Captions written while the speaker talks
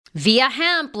Via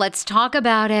Hemp, let's talk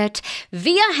about it.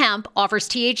 Via Hemp offers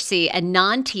THC and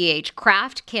non-TH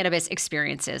craft cannabis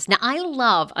experiences. Now, I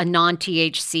love a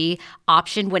non-THC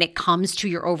option when it comes to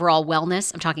your overall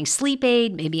wellness. I'm talking sleep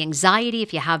aid, maybe anxiety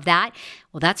if you have that.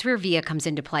 Well, that's where Via comes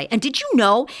into play. And did you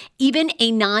know even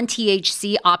a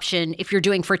non-THC option, if you're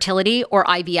doing fertility or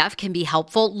IVF, can be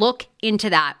helpful? Look into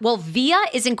that. Well, Via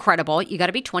is incredible. You got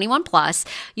to be 21 plus.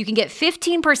 You can get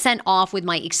 15% off with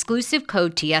my exclusive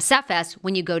code TSFS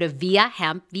when you go to Via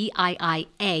Hemp,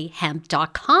 VIIA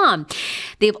hemp.com.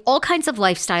 They have all kinds of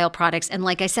lifestyle products. And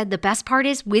like I said, the best part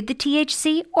is with the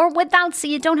THC or without, so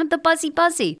you don't have the buzzy.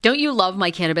 Don't you love my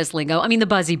cannabis lingo? I mean, the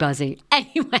buzzy.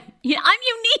 Anyway, I'm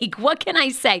unique. What can I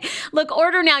say? Look,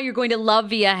 order now. You're going to love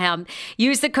Via Hemp.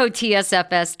 Use the code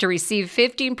TSFS to receive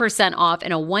 15% off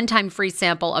and a one-time free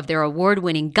sample of their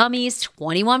award-winning gummies,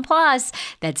 21 plus.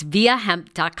 That's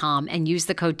viahemp.com, and use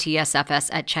the code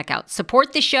TSFS at checkout.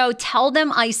 Support the show. Tell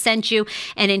them I sent you,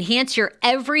 and enhance your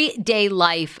everyday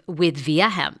life with Via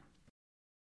Hemp.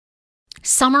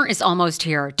 Summer is almost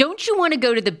here. Don't you want to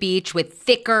go to the beach with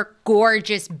thicker,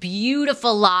 gorgeous,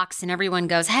 beautiful locks, and everyone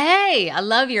goes, "Hey, I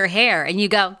love your hair," and you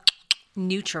go,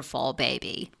 "Nutrafol,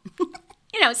 baby."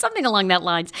 Something along that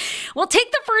lines. Well,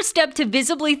 take the first step to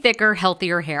visibly thicker,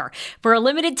 healthier hair. For a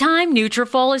limited time,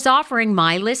 Nutrafol is offering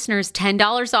my listeners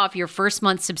 $10 off your first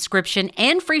month subscription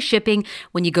and free shipping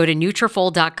when you go to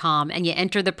Nutrafol.com and you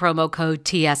enter the promo code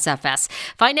TSFS.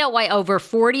 Find out why over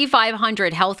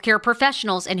 4,500 healthcare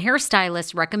professionals and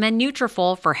hairstylists recommend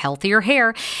Nutrafol for healthier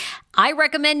hair. I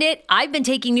recommend it. I've been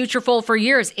taking Nutrafol for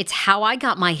years. It's how I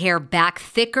got my hair back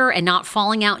thicker and not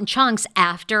falling out in chunks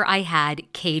after I had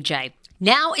KJ.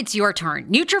 Now it's your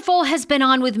turn. Nutrafol has been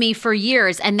on with me for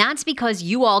years, and that's because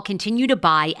you all continue to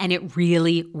buy, and it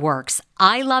really works.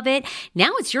 I love it.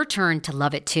 Now it's your turn to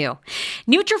love it too.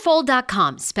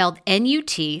 Nutrafol.com, spelled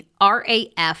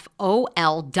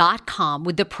Nutrafol.com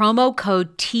with the promo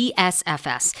code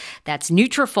TSFS. That's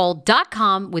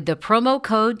Nutrafol.com with the promo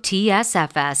code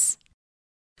TSFS.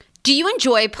 Do you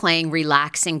enjoy playing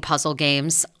relaxing puzzle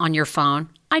games on your phone?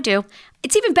 I do.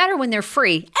 It's even better when they're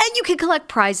free, and you can collect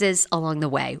prizes along the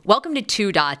way. Welcome to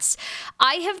Two Dots.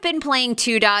 I have been playing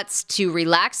Two Dots to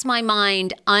relax my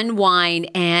mind,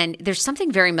 unwind, and there's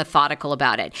something very methodical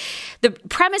about it. The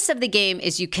premise of the game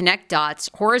is you connect dots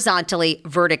horizontally,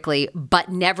 vertically, but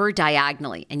never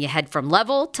diagonally, and you head from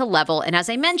level to level. And as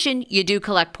I mentioned, you do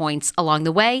collect points along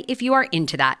the way if you are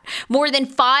into that. More than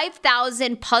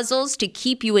 5,000 puzzles to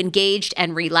keep you engaged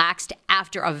and relaxed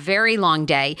after a very long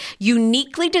day.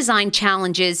 Uniquely designed challenges,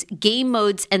 game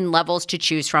modes, and levels to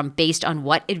choose from based on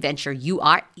what adventure you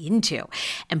are into.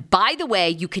 And by the way,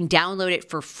 you can download it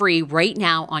for free right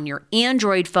now on your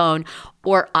Android phone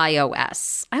or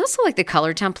iOS. I also like the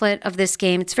color template of this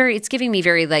game. It's giving me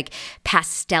very like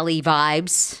pastel-y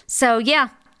vibes. So yeah,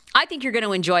 I think you're going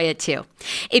to enjoy it too.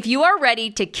 If you are ready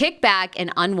to kick back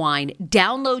and unwind,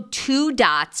 download Two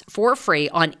Dots for free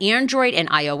on Android and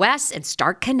iOS and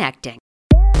start connecting.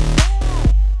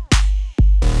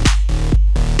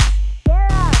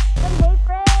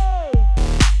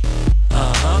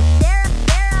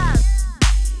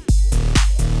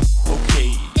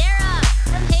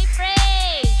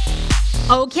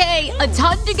 Okay, a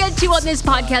ton to get to on this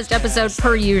podcast episode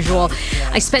per usual.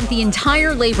 I spent the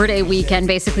entire Labor Day weekend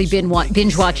basically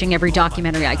binge watching every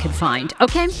documentary I could find.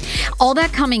 Okay, all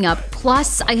that coming up.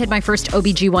 Plus, I had my first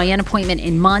OBGYN appointment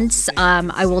in months.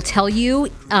 I will tell you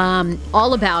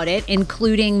all about it,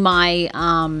 including my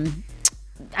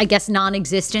I guess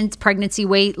non-existent pregnancy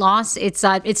weight loss. It's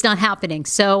not happening.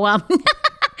 So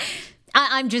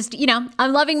I'm just,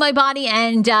 I'm loving my body,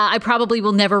 and I probably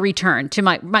will never return to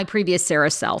my previous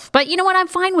Sarah self. But you know what? I'm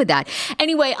fine with that.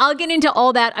 Anyway, I'll get into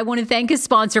all that. I want to thank a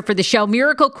sponsor for the show,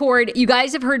 Miracle Cord. You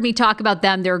guys have heard me talk about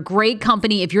them. They're a great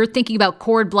company. If you're thinking about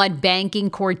cord blood banking,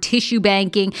 cord tissue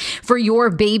banking for your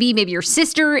baby, maybe your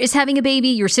sister is having a baby,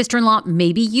 your sister-in-law,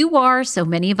 maybe you are. So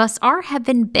many of us are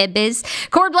having babies.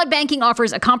 Cord blood banking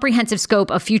offers a comprehensive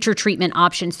scope of future treatment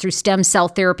options through stem cell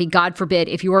therapy. God forbid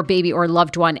if your baby or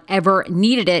loved one ever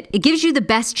needed it. It gives you the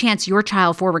best chance your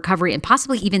child for recovery and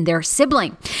possibly even their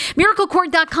sibling.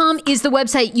 MiracleCord.com is the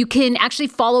website. You can actually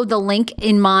follow the link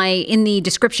in the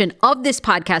description of this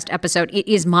podcast episode.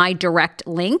 It is my direct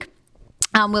link.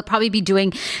 We'll probably be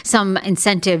doing some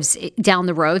incentives down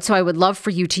the road. So I would love for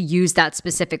you to use that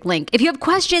specific link. If you have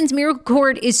questions, Miracle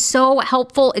Cord is so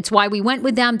helpful. It's why we went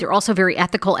with them. They're also very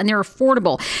ethical and they're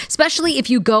affordable, especially if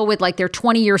you go with like their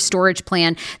 20-year storage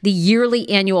plan. The yearly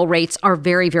annual rates are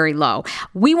very, very low.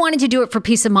 We wanted to do it for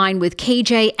peace of mind with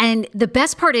KJ. And the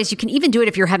best part is you can even do it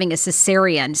if you're having a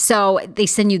cesarean. So they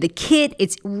send you the kit.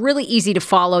 It's really easy to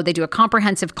follow. They do a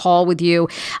comprehensive call with you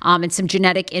and some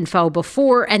genetic info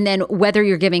before, and then whether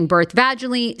you're giving birth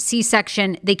vaginally,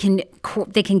 C-section, they can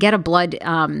get a blood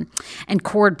and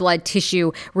cord blood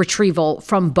tissue retrieval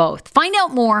from both. Find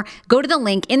out more. Go to the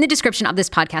link in the description of this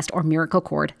podcast or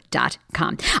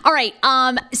miraclecord.com. All right.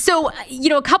 So,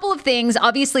 a couple of things.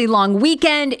 Obviously, long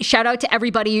weekend. Shout out to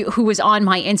everybody who was on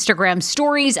my Instagram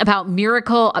stories about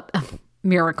Miracle.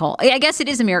 I guess it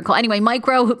is a miracle. Anyway,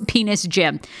 micro penis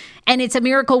gym. And it's a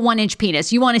miracle 1-inch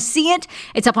penis. You want to see it?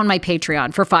 It's up on my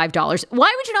Patreon for $5.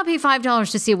 Why would you not pay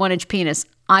 $5 to see a 1-inch penis?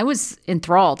 I was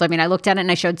enthralled. I mean, I looked at it and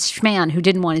I showed Schman who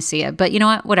didn't want to see it. But you know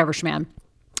what? Whatever, Schman.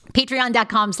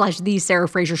 Patreon.com/The Sarah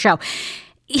Fraser Show.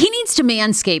 He needs to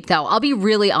manscape, though. I'll be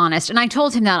really honest. And I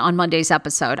told him that on Monday's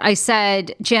episode. I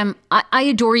said, Jim, I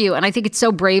adore you. And I think it's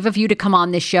so brave of you to come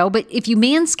on this show. But if you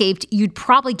manscaped, you'd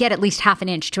probably get at least half an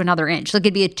inch to another inch. Like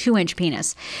it'd be a 2-inch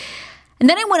penis. And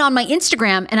then I went on my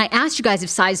Instagram and I asked you guys if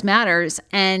size matters.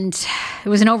 And it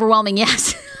was an overwhelming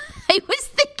yes. I was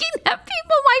thinking that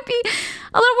people might be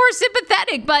a little more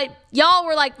sympathetic. But y'all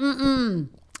were like,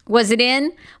 was it in?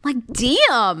 I'm like,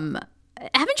 damn.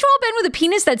 Haven't you all been with a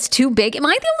penis that's too big? Am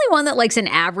I the only one that likes an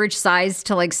average size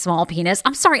to like small penis?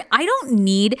 I'm sorry. I don't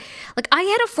need, like I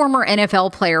had a former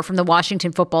NFL player from the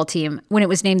Washington football team when it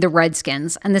was named the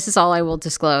Redskins. And this is all I will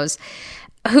disclose,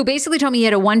 who basically told me he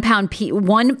had a 1 pound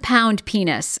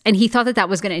penis and he thought that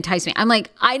was going to entice me. I'm like,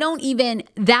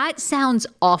 that sounds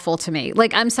awful to me.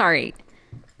 Like, I'm sorry.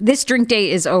 This drink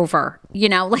day is over.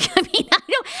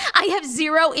 I have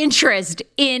zero interest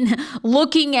in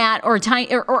looking at or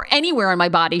anywhere on my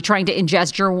body trying to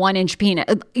ingest your 1-inch penis,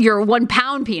 your 1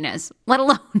 pound penis, let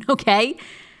alone, okay?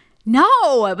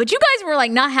 No, but you guys were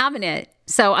like not having it.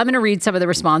 So I'm going to read some of the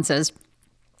responses.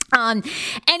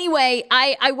 Anyway,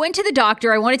 I went to the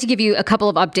doctor. I wanted to give you a couple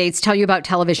of updates, tell you about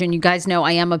television. You guys know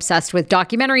I am obsessed with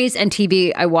documentaries and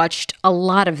TV. I watched a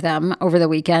lot of them over the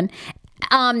weekend.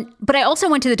 But I also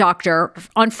went to the doctor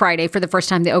on Friday for the first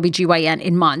time, the OBGYN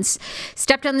in months,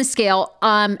 stepped on the scale,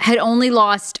 had only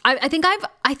lost, I think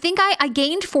I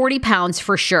gained 40 pounds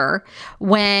for sure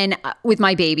with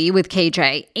my baby, with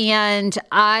KJ. And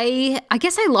I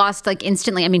guess I lost like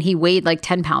instantly. I mean, he weighed like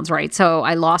 10 pounds, right? So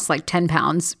I lost like 10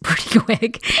 pounds pretty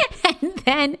quick. And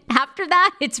then after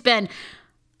that, it's been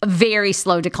a very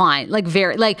slow decline,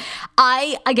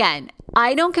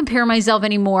 I don't compare myself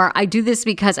anymore. I do this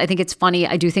because I think it's funny.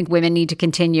 I do think women need to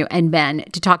continue, and men,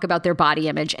 to talk about their body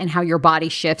image and how your body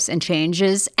shifts and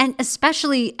changes. And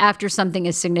especially after something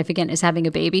as significant as having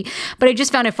a baby. But I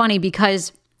just found it funny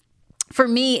because for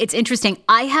me, it's interesting.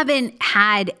 I haven't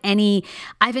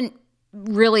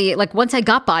really, like once I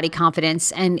got body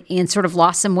confidence and sort of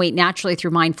lost some weight naturally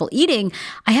through mindful eating,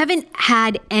 I haven't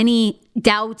had any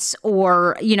doubts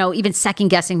or, even second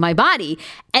guessing my body.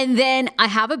 And then I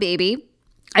have a baby.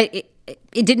 It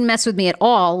didn't mess with me at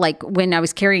all. Like when I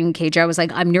was carrying KJ, I was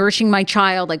like, I'm nourishing my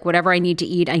child. Like whatever I need to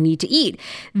eat, I need to eat.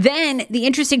 Then the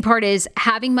interesting part is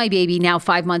having my baby now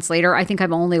 5 months later, I think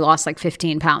I've only lost like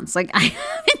 15 pounds. Like I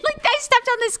stepped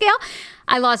on the scale.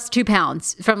 I lost 2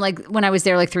 pounds from like when I was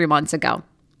there like 3 months ago.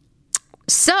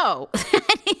 So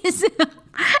that is,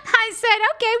 I said,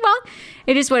 okay, well,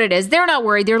 it is what it is. They're not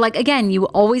worried. They're like, again, you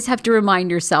always have to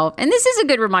remind yourself. And this is a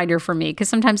good reminder for me because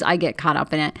sometimes I get caught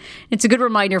up in it. It's a good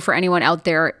reminder for anyone out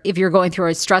there. If you're going through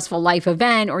a stressful life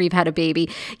event or you've had a baby,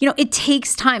 it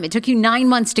takes time. It took you 9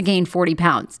 months to gain 40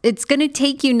 pounds. It's going to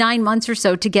take you 9 months or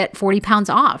so to get 40 pounds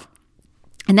off.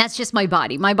 And that's just my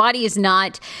body. My body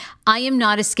I am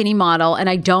not a skinny model, and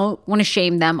I don't want to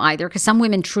shame them either because some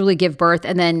women truly give birth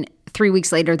and then 3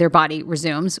 weeks later their body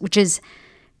resumes, which is,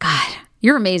 God,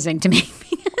 you're amazing to me.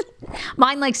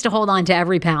 Mine likes to hold on to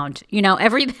every pound,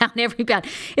 every pound.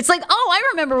 It's like, oh, I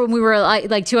remember when we were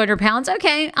like 200 pounds.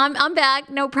 Okay, I'm back.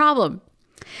 No problem.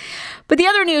 But the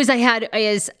other news I had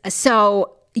is,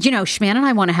 Schman and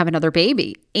I want to have another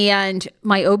baby. And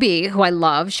my OB, who I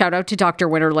love, shout out to Dr.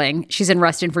 Winterling. She's in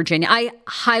Reston, Virginia. I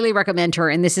highly recommend her,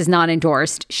 and this is not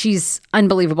endorsed. She's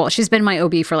unbelievable. She's been my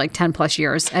OB for like 10 plus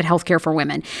years at Healthcare for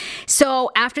Women. So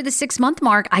after the 6-month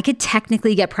mark, I could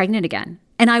technically get pregnant again.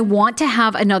 And I want to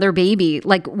have another baby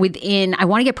I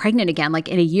want to get pregnant again like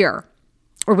in a year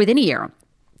or within a year.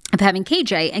 of having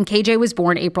KJ, and KJ was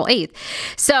born April 8th.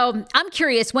 So I'm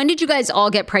curious, when did you guys all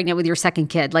get pregnant with your second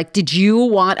kid? Like, did you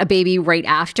want a baby right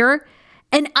after?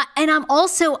 And I'm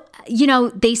also,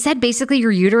 they said basically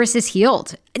your uterus is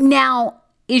healed. Now,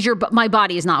 my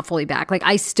body is not fully back. Like,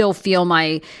 I still feel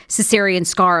my cesarean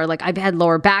scar. Like, I've had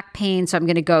lower back pain, so I'm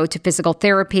going to go to physical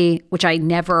therapy, which I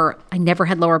never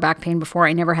had lower back pain before.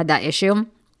 I never had that issue.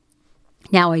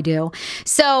 Now I do.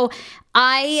 So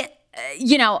I'm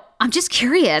just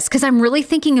curious because I'm really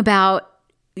thinking about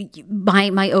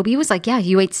my OB was like, yeah,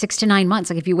 you wait 6 to 9 months.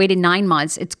 Like, if you waited 9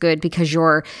 months, it's good because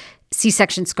your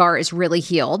C-section scar is really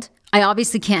healed. I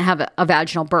obviously can't have a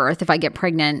vaginal birth if I get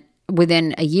pregnant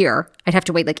within a year. I'd have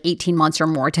to wait like 18 months or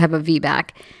more to have a VBAC.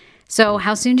 So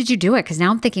how soon did you do it? Because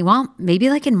now I'm thinking, well, maybe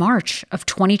like in March of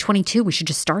 2022, we should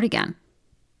just start again.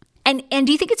 And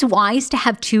do you think it's wise to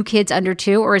have 2 kids under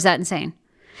 2, or is that insane?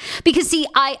 Because see,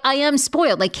 I am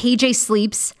spoiled. Like, KJ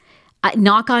sleeps,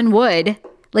 knock on wood,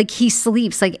 like he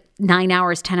sleeps like 9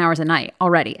 hours, 10 hours a night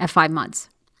already at 5 months.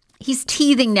 He's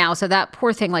teething now. So that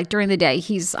poor thing, like during the day,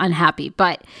 he's unhappy.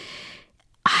 But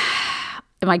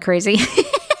am I crazy?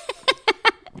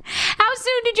 How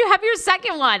soon did you have your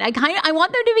second one? I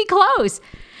want them to be close.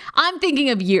 I'm thinking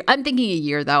a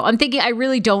year though. I'm thinking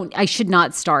I should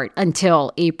not start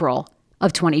until April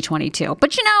of 2022.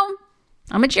 But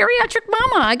I'm a geriatric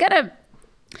mama. I gotta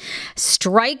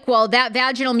strike while that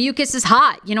vaginal mucus is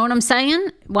hot. You know what I'm saying?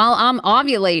 While I'm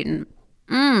ovulating.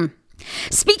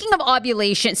 Speaking of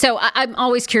ovulation, so I'm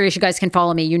always curious. You guys can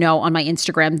follow me, on my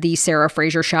Instagram, The Sarah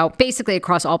Fraser Show, basically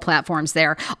across all platforms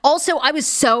there. Also, I was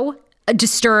so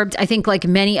disturbed, I think like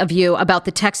many of you, about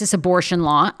the Texas abortion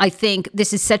law. I think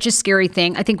this is such a scary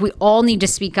thing. I think we all need to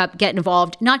speak up, get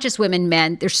involved, not just women,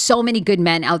 men. There's so many good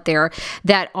men out there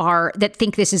that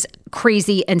think this is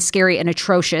crazy and scary and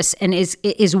atrocious and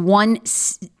is one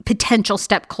potential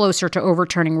step closer to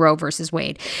overturning Roe versus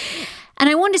Wade. And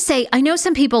I wanted to say, I know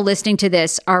some people listening to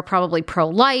this are probably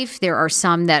pro-life. There are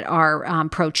some that are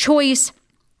pro-choice.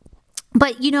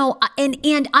 But,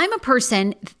 and I'm a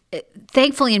person,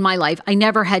 thankfully in my life, I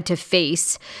never had to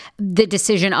face the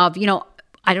decision of,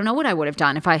 I don't know what I would have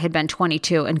done if I had been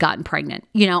 22 and gotten pregnant.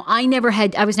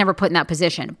 I was never put in that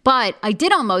position. But I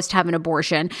did almost have an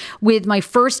abortion with my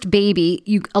first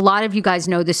baby. A lot of you guys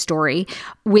know this story,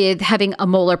 with having a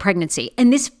molar pregnancy.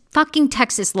 And this fucking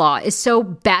Texas law is so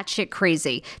batshit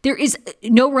crazy. There is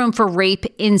no room for rape,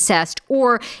 incest,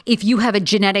 or if you have a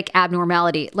genetic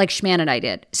abnormality like Schman and I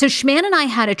did. So Schman and I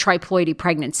had a triploidy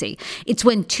pregnancy. It's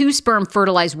when 2 sperm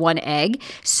fertilize 1 egg.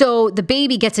 So the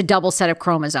baby gets a double set of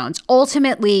chromosomes.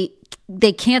 Ultimately,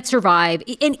 they can't survive.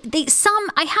 And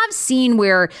I have seen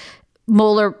where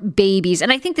molar babies,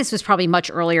 and I think this was probably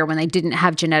much earlier when they didn't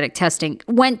have genetic testing,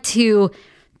 went to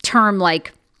term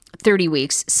like 30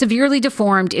 weeks, severely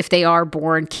deformed if they are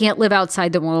born, can't live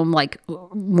outside the womb like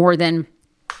more than,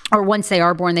 or once they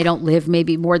are born, they don't live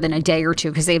maybe more than a day or two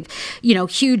because they've,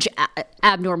 huge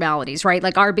abnormalities, right?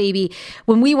 Like our baby,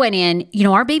 when we went in,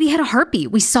 our baby had a heartbeat.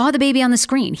 We saw the baby on the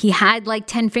screen. He had like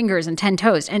 10 fingers and 10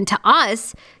 toes. And to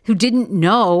us who didn't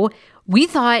know, we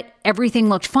thought everything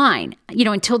looked fine,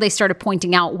 until they started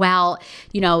pointing out,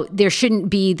 there shouldn't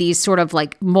be these sort of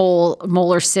like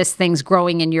molar cyst things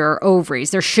growing in your ovaries.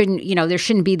 There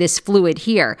shouldn't be this fluid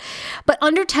here. But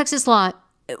under Texas law,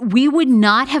 we would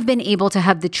not have been able to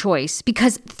have the choice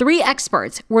because 3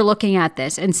 experts were looking at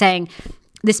this and saying,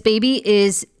 this baby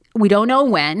we don't know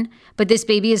when, but this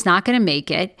baby is not going to make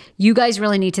it. You guys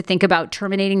really need to think about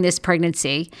terminating this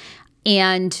pregnancy.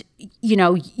 And,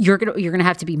 you're going to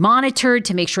have to be monitored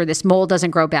to make sure this mole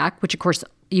doesn't grow back, which of course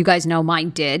you guys know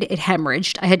mine did. It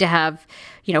hemorrhaged. I had to have,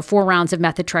 4 rounds of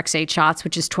methotrexate shots,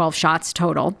 which is 12 shots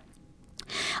total.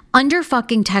 Under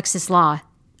fucking Texas law,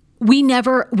 we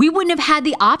wouldn't have had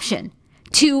the option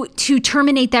to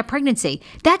terminate that pregnancy.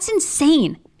 That's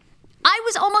insane. I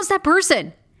was almost that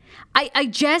person.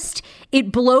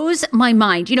 It blows my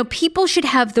mind. People should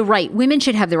have the right. Women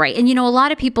should have the right. And, a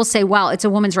lot of people say, well, it's a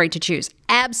woman's right to choose.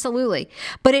 Absolutely.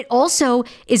 But it also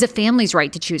is a family's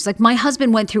right to choose. Like my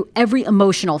husband went through every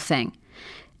emotional thing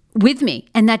with me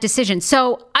and that decision.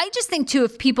 So I just think too,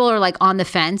 if people are like on the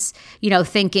fence,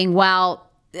 thinking, well,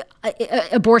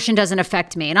 abortion doesn't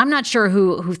affect me. And I'm not sure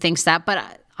who thinks that,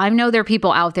 but I know there are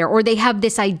people out there, or they have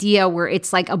this idea where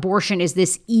it's like abortion is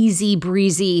this easy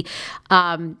breezy,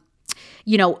 birth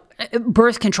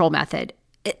control method.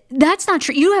 That's not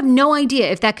true. You have no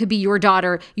idea if that could be your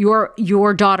daughter,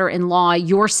 your daughter-in-law,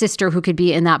 your sister who could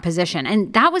be in that position.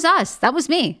 And that was us. That was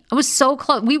me. I was so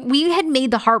close. We had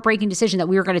made the heartbreaking decision that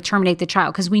we were going to terminate the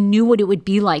child because we knew what it would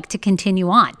be like to continue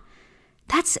on.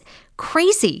 That's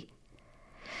crazy.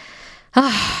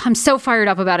 I'm so fired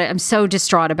up about it. I'm so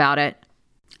distraught about it.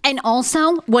 And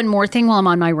also, one more thing while I'm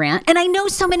on my rant, and I know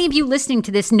so many of you listening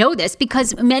to this know this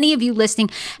because many of you listening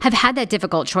have had that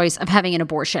difficult choice of having an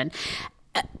abortion.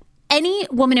 Any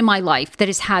woman in my life that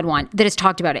has had one, that has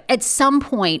talked about it, at some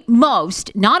point,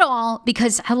 most, not all,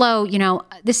 because hello,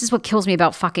 this is what kills me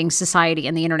about fucking society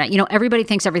and the internet. Everybody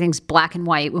thinks everything's black and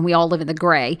white when we all live in the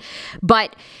gray.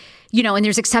 But, and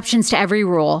there's exceptions to every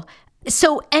rule.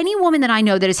 So any woman that I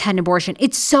know that has had an abortion,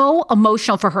 it's so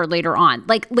emotional for her later on.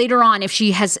 Like later on, if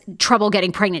she has trouble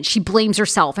getting pregnant, she blames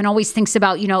herself and always thinks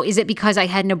about, is it because I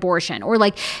had an abortion? Or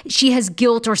like she has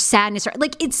guilt or sadness. Or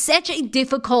like it's such a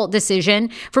difficult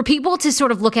decision for people to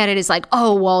sort of look at it as like,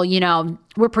 oh, well,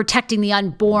 we're protecting the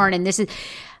unborn and this is...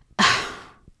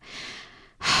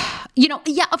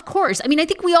 Yeah, of course. I mean, I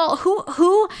think we all,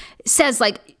 who says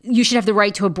like you should have the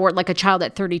right to abort like a child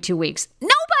at 32 weeks?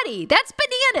 Nobody. That's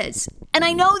bananas. And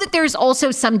I know that there's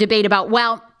also some debate about,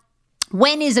 well,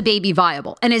 when is a baby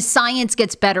viable? And as science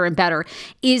gets better and better,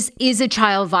 is a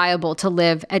child viable to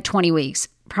live at 20 weeks?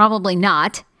 Probably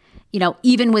not,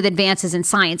 even with advances in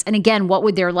science. And again, what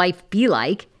would their life be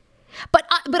like? But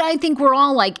I think we're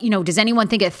all like, does anyone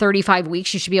think at 35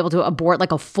 weeks you should be able to abort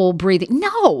like a full breathing?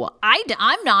 No,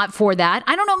 I'm not for that.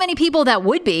 I don't know many people that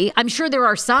would be. I'm sure there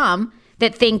are some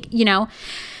that think,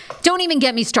 don't even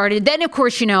get me started. Then, of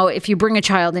course, if you bring a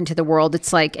child into the world,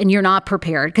 it's like, and you're not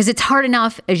prepared because it's hard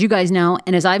enough, as you guys know,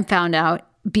 and as I've found out,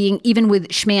 being even with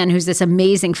Schman, who's this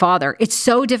amazing father, it's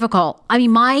so difficult. I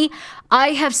mean, I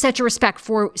have such a respect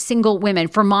for single women,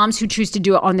 for moms who choose to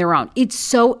do it on their own. It's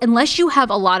so, unless you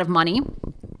have a lot of money,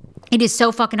 it is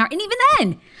so fucking hard. And even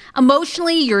then,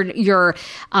 emotionally, your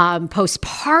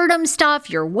postpartum stuff,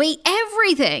 your weight,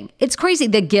 everything. It's crazy.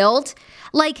 The guilt,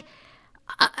 like,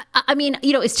 I mean,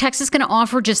 is Texas going to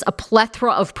offer just a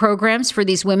plethora of programs for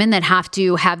these women that have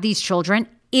to have these children?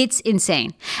 It's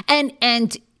insane. And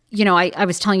I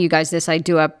was telling you guys this. I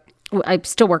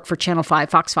still work for Channel 5,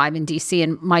 Fox 5 in DC,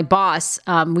 and my boss,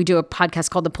 we do a podcast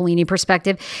called The Polini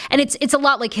Perspective, and it's a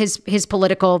lot like his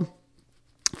political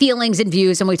feelings and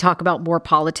views, and we talk about more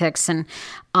politics and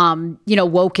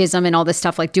wokeism and all this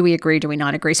stuff. Like, do we agree? Do we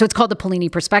not agree? So it's called The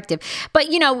Polini Perspective. But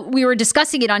we were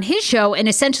discussing it on his show and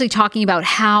essentially talking about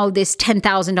how this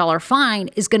 $10,000 fine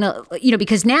is going to,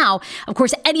 because now, of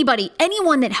course,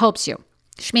 anyone that helps you.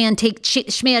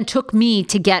 Schman took me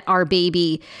to get our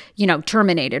baby,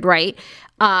 terminated, right?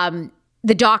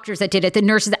 The doctors that did it, the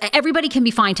nurses, everybody can be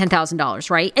fined $10,000,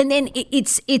 right? And then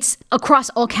it's across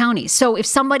all counties. So if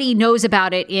somebody knows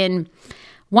about it in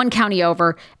one county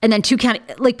over and then two county,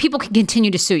 like people can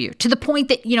continue to sue you to the point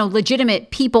that,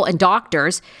 legitimate people and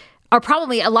doctors are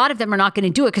probably, a lot of them are not going to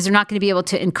do it because they're not going to be able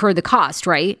to incur the cost,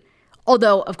 right?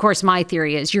 Although, of course, my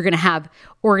theory is you're going to have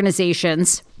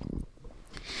organizations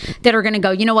that are going to go,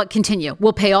 you know what, continue.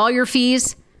 We'll pay all your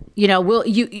fees.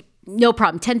 No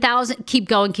problem. 10,000, keep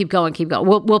going.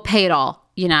 We'll pay it all,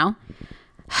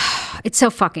 It's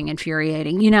so fucking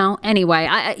infuriating, Anyway,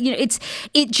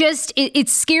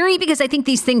 it's scary because I think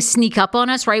these things sneak up on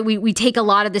us, right? We take a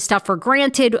lot of this stuff for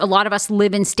granted. A lot of us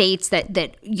live in states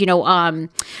that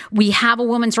we have a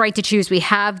woman's right to choose. We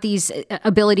have these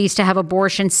abilities to have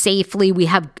abortion safely. We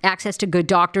have access to good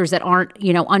doctors that aren't,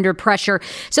 under pressure.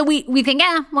 So we think,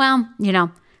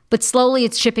 but slowly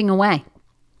it's chipping away.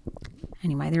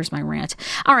 Anyway, there's my rant.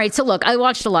 All right. So look, I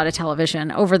watched a lot of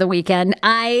television over the weekend.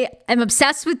 I am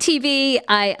obsessed with TV.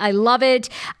 I love it.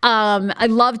 I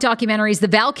love documentaries. The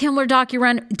Val Kilmer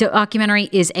documentary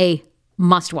is a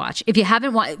must watch. If you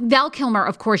haven't watched Val Kilmer,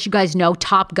 of course, you guys know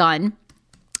Top Gun.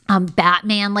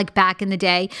 Batman, like back in the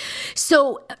day.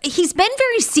 So he's been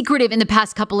very secretive in the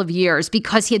past couple of years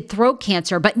because he had throat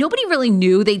cancer, but nobody really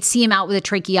knew. They'd see him out with a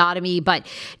tracheotomy, but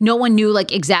no one knew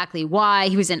like exactly why.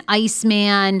 He was an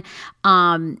Iceman,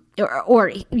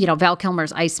 or Val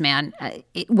Kilmer's Iceman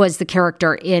was the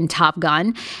character in Top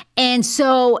Gun. And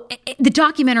so the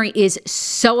documentary is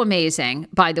so amazing,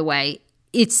 by the way.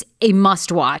 It's a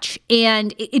must watch.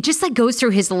 And it just like goes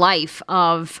through his life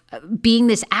of being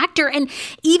this actor and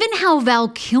even how Val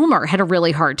Kilmer had a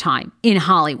really hard time in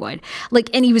Hollywood.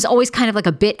 And he was always kind of like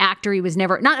a bit actor. He was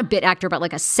never, not a bit actor, but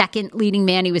like a second leading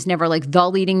man. He was never like the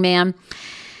leading man.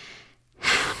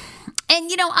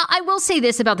 And, I will say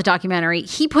this about the documentary.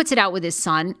 He puts it out with his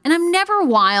son. And I'm never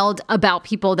wild about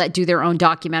people that do their own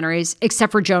documentaries,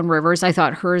 except for Joan Rivers. I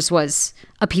thought hers was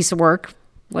a piece of work.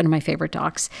 One of my favorite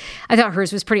docs. I thought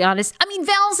hers was pretty honest. I mean,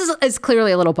 Val's is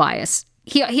clearly a little biased.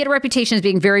 He had a reputation as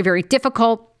being very, very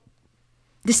difficult.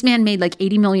 This man made like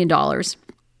 $80 million.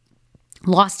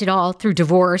 Lost it all through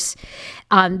divorce.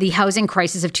 The housing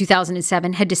crisis of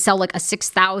 2007 had to sell like a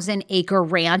 6,000 acre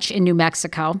ranch in New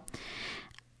Mexico.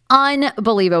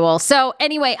 Unbelievable. So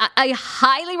anyway, I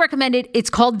highly recommend it. It's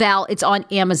called Val. It's on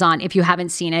Amazon if you haven't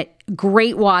seen it.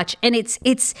 Great watch. And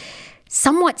it's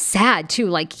somewhat sad too.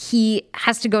 Like he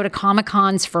has to go to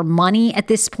Comic-Cons for money at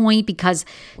this point because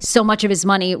so much of his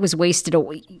money was wasted.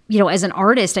 As an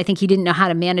artist, I think he didn't know how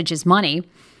to manage his money.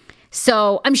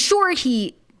 So I'm sure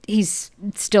he's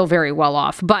still very well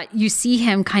off, but you see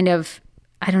him kind of,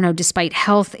 I don't know, despite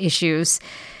health issues,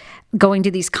 going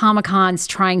to these Comic-Cons,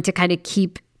 trying to kind of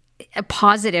keep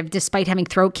positive despite having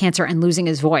throat cancer and losing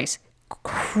his voice.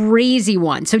 Crazy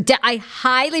one. So I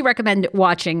highly recommend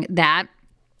watching that.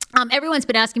 Everyone's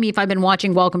been asking me if I've been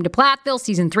watching Welcome to Plathville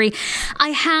season 3. I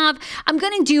have. I'm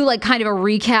going to do like kind of a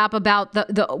recap about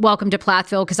the Welcome to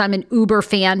Plathville because I'm an uber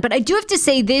fan. But I do have to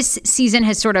say this season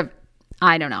has sort of,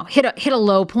 I don't know, hit a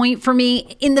low point for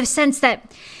me in the sense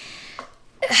that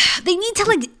they need to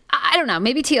like, I don't know,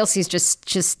 maybe TLC's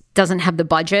just doesn't have the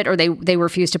budget or they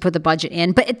refuse to put the budget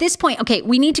in. But at this point, okay,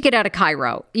 we need to get out of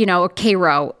Cairo, or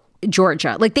Cairo,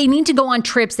 Georgia. Like they need to go on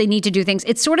trips. They need to do things.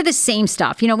 It's sort of the same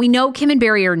stuff. We know Kim and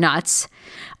Barry are nuts.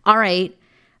 All right.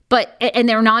 And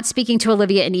they're not speaking to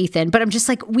Olivia and Ethan, but I'm just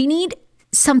like, we need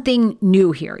something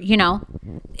new here.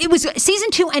 It was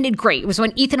season 2 ended great. It was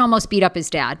when Ethan almost beat up his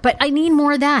dad, but I need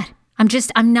more of that.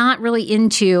 I'm not really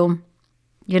into,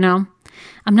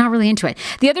 I'm not really into it.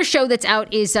 The other show that's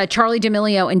out is Charlie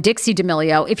D'Amelio and Dixie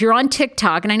D'Amelio. If you're on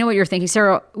TikTok, and I know what you're thinking,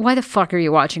 Sarah, why the fuck are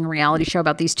you watching a reality show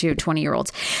about these two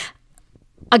 20-year-olds?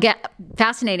 Again,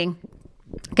 fascinating.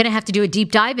 Going to have to do a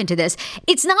deep dive into this.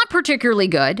 It's not particularly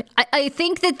good. I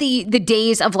think that the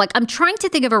days of like, I'm trying to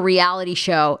think of a reality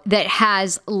show that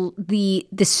has the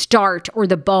start or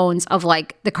the bones of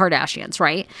like the Kardashians,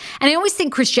 right? And I always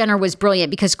think Kris Jenner was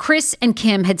brilliant because Kris and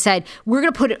Kim had said, we're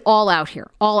going to put it all out here.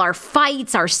 All our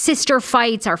fights, our sister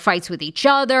fights, our fights with each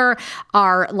other,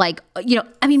 our like,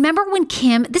 remember when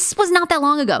Kim, this was not that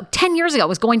long ago, 10 years ago,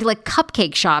 was going to like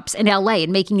cupcake shops in LA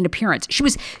and making an appearance. She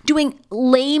was doing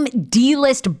lame D-list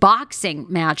boxing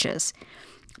matches.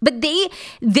 But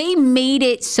they made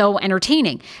it so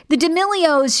entertaining. The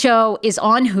D'Amelios show is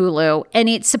on Hulu, and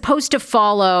it's supposed to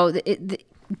follow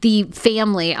the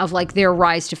family of like their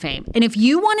rise to fame. And if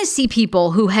you want to see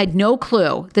people who had no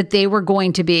clue that they were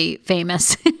going to be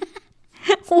famous,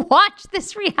 watch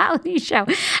this reality show. And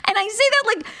I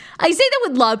say that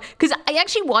with love because I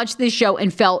actually watched this show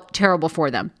and felt terrible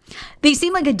for them. They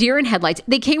seem like a deer in headlights.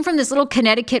 They came from this little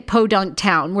Connecticut podunk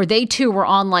town where they too were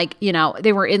on like,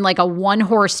 they were in like a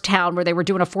one-horse town where they were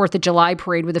doing a 4th of July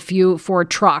parade with a few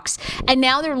Ford trucks. And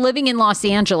now they're living in Los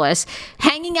Angeles,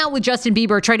 hanging out with Justin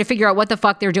Bieber, trying to figure out what the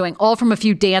fuck they're doing, all from a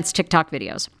few dance TikTok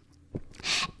videos.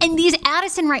 And these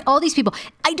Addison Rae, all these people,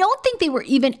 I don't think they were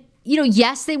even...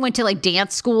 yes, they went to like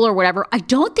dance school or whatever. I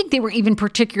don't think they were even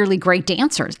particularly great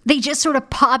dancers. They just sort of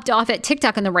popped off at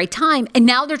TikTok in the right time. And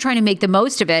now they're trying to make the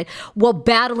most of it while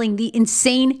battling the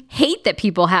insane hate that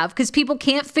people have because people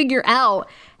can't figure out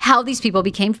how these people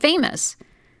became famous.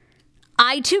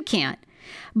 I too can't.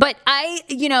 But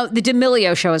the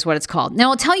D'Amelio show is what it's called. Now,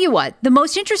 I'll tell you what, the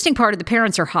most interesting part of the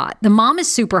parents are hot. The mom is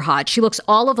super hot. She looks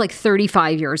all of like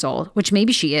 35 years old, which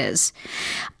maybe she is.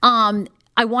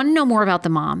 I want to know more about the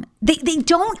mom. They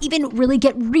don't even really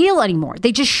get real anymore.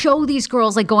 They just show these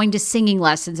girls like going to singing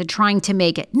lessons and trying to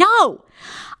make it. No,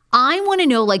 I want to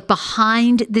know like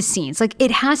behind the scenes. Like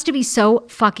it has to be so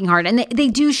fucking hard. And they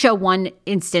do show one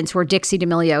instance where Dixie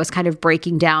D'Amelio is kind of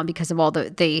breaking down because of all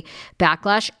the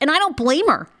backlash. And I don't blame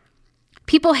her.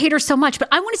 People hate her so much, but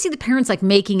I want to see the parents like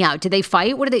making out. Did they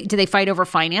fight? Do they fight over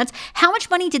finance? How much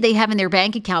money did they have in their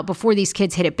bank account before these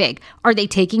kids hit it big? Are they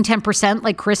taking 10%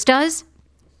 like Kris does?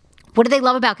 What do they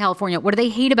love about California? What do they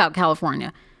hate about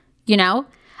California?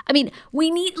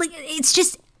 We need like, it's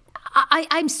just,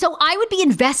 I would be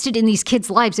invested in these kids'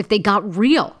 lives if they got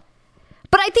real.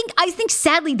 But I think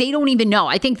sadly, they don't even know.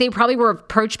 I think they probably were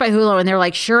approached by Hulu and they're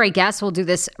like, sure, I guess we'll do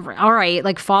this. All right,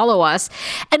 like follow us.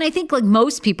 And I think like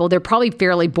most people, they're probably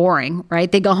fairly boring,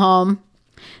 right? They go home,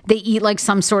 they eat like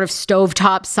some sort of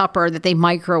stovetop supper that they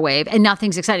microwave and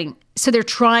nothing's exciting. So they're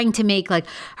trying to make like,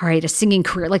 all right, a singing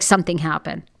career, like something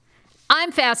happen.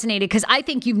 I'm fascinated because I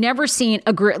think you've never seen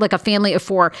a family of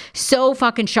 4 so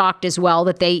fucking shocked as well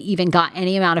that they even got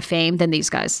any amount of fame than these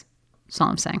guys. That's all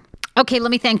I'm saying. Okay,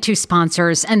 let me thank 2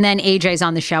 sponsors and then AJ's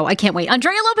on the show. I can't wait.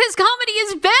 Andrea Lopez Comedy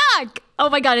is back. Oh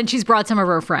my God, and she's brought some of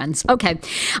her friends. Okay,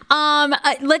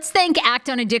 let's thank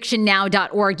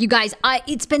actonaddictionnow.org. You guys,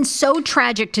 it's been so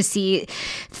tragic to see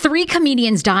 3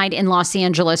 comedians died in Los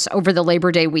Angeles over the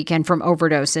Labor Day weekend from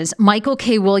overdoses. Michael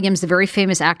K. Williams, the very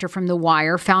famous actor from The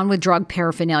Wire, found with drug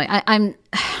paraphernalia. I'm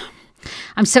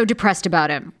so depressed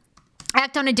about it.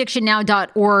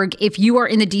 actonaddictionnow.org. If you are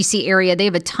in the DC area, they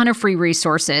have a ton of free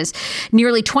resources.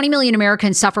 Nearly 20 million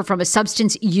Americans suffer from a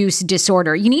substance use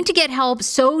disorder. You need to get help.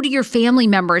 So do your family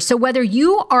members. So whether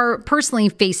you are personally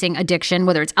facing addiction,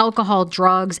 whether it's alcohol,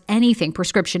 drugs, anything,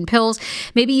 prescription pills,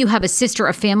 maybe you have a sister,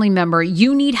 a family member,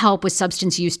 you need help with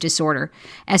substance use disorder,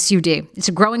 SUD. It's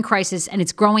a growing crisis, and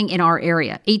it's growing in our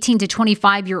area. 18 to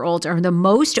 25-year-olds are the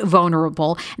most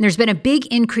vulnerable, and there's been a big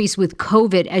increase with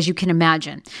COVID, as you can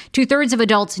imagine. 2/3 of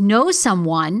adults know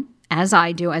someone, as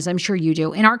I do, as I'm sure you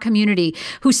do, in our community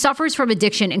who suffers from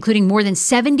addiction, including more than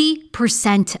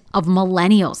 70% of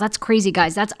millennials. That's crazy,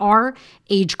 guys. That's our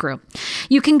age group.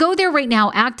 You can go there right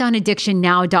now,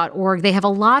 actonaddictionnow.org. They have a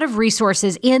lot of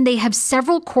resources, and they have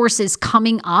several courses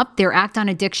coming up. Their Act on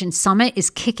Addiction Summit is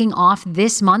kicking off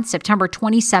this month, September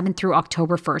 27th through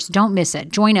October 1st. Don't miss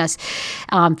it. Join us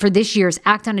for this year's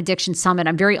Act on Addiction Summit.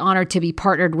 I'm very honored to be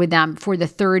partnered with them for the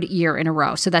third year in a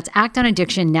row. So that's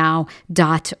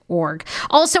actonaddictionnow.org.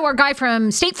 Also, our guy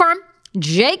from State Farm,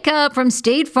 Jacob from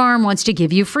State Farm, wants to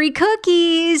give you free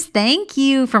cookies. Thank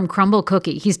you, from Crumble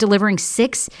Cookie. He's delivering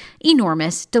 6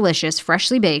 enormous, delicious,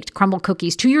 freshly baked Crumble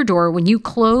cookies to your door when you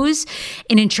close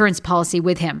an insurance policy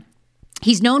with him.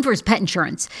 He's known for his pet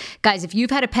insurance. Guys, if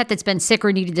you've had a pet that's been sick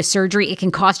or needed a surgery, it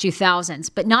can cost you thousands.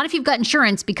 But not if you've got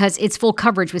insurance, because it's full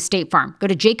coverage with State Farm. Go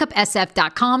to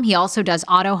jacobsf.com. He also does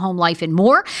auto, home, life, and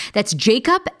more. That's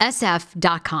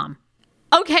jacobsf.com.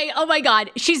 Okay, oh my God.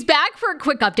 She's back for a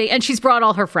quick update, and she's brought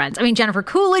all her friends. I mean, Jennifer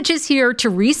Coolidge is here.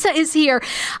 Teresa is here.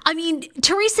 I mean,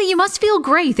 Teresa, you must feel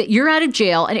great that you're out of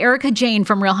jail, and Erica Jane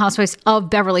from Real Housewives of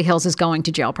Beverly Hills is going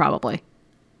to jail probably.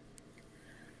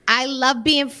 I love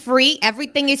being free.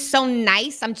 Everything is so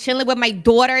nice. I'm chilling with my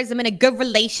daughters. I'm in a good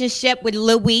relationship with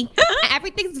Louie.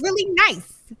 Everything's really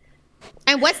nice.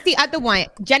 And what's the other one?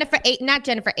 Not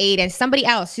Jennifer Aiden. Somebody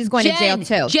else. She's going to jail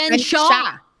too. Jen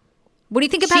Shaw. What do you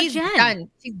think about She's Jen? Done.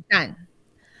 She's done.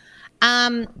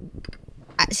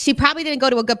 She probably didn't go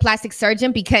to a good plastic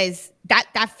surgeon, because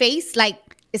that face, like,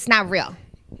 it's not real.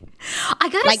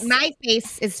 My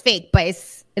face is fake, but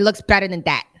it looks better than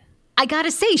that. I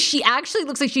gotta say, she actually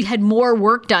looks like she had more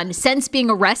work done since being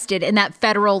arrested in that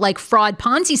federal fraud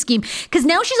Ponzi scheme, because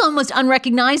now she's almost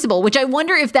unrecognizable, which I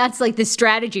wonder if that's the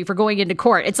strategy for going into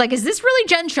court. It's like, is this really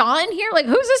Jen Shaw in here?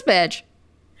 Who's this bitch?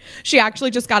 She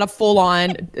actually just got a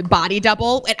full-on body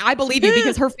double, and I believe you,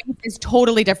 because her face is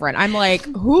totally different. I'm like,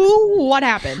 what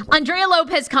happened? Andrea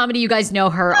Lopez comedy, you guys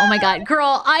know her. Oh my God,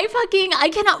 girl, I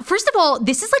cannot. First of all,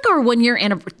 this is our 1 year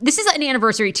anniversary. This is an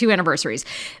anniversary, 2 anniversaries.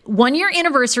 1 year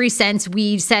anniversary since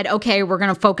we said, okay, we're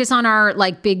going to focus on our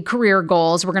big career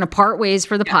goals. We're going to part ways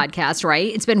for the podcast,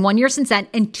 right? It's been 1 year since then.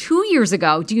 And 2 years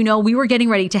ago, do you know, we were getting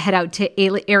ready to head out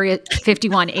to Area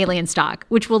 51 alien stock,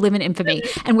 which will live in infamy.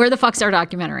 And where the fuck's our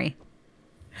documentary?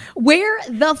 Where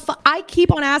the I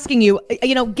keep on asking you,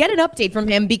 get an update from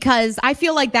him, because I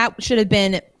feel like that should have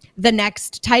been the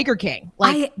next Tiger King,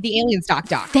 the alien stock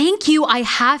doc. Thank you. I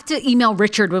have to email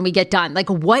Richard when we get done.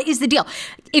 What is the deal?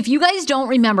 If you guys don't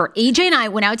remember, AJ and I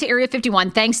went out to Area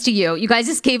 51 thanks to you. You guys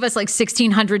just gave us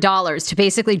 $1,600 to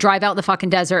basically drive out in the fucking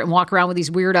desert and walk around with these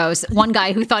weirdos. One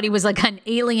guy who thought he was an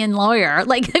alien lawyer. It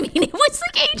was AJ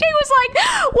was like,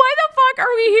 why the fuck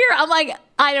are we here? I'm like,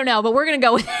 I don't know, but we're going to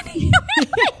go with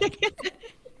it.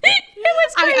 It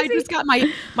was crazy. I just got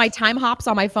my time hops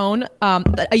on my phone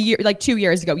a year, 2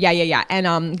 years ago. Yeah.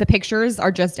 And the pictures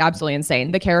are just absolutely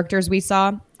insane. The characters we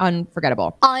saw,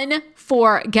 unforgettable.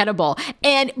 Unforgettable.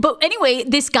 But anyway,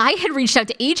 this guy had reached out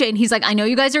to AJ, and he's like, I know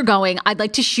you guys are going. I'd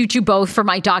like to shoot you both for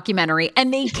my documentary.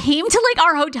 And they came to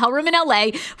our hotel room in LA,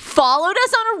 followed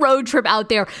us on a road trip out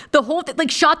there. The whole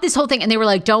shot this whole thing. And they were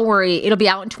like, don't worry, it'll be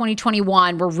out in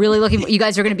 2021. We're really looking you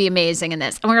guys are going to be amazing in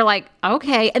this. And we were like,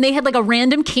 okay. And they had a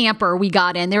random camper we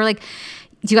got in. They were like,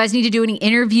 do you guys need to do any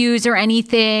interviews or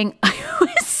anything? It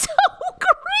was so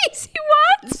crazy.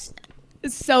 What?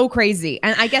 It's so crazy.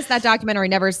 And I guess that documentary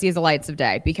never sees the lights of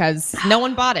day, because no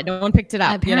one bought it. No one picked it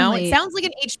up. Apparently. It sounds like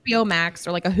an HBO Max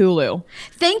or a Hulu.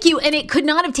 Thank you. And it could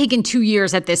not have taken 2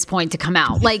 years at this point to come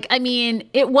out.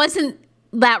 It wasn't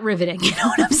that riveting. You know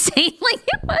what I'm saying?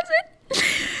 It wasn't.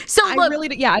 So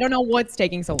look, I don't know what's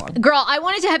taking so long. Girl, I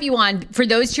wanted to have you on for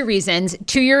those 2 reasons.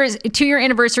 2 year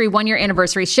anniversary, 1 year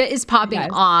anniversary. Shit is popping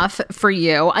off for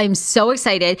you. I'm so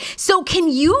excited. So can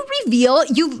you reveal,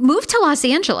 you've moved to Los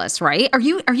Angeles, right? Are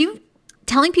you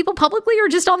telling people publicly or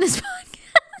just on this podcast?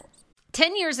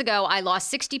 10 years ago, I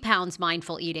lost 60 pounds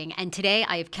mindful eating, and today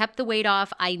I have kept the weight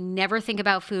off. I never think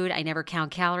about food. I never count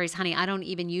calories. Honey, I don't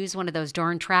even use one of those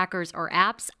darn trackers or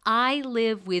apps. I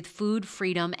live with food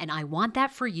freedom, and I want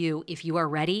that for you if you are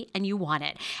ready and you want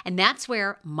it. And that's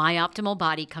where My Optimal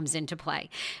Body comes into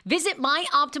play. Visit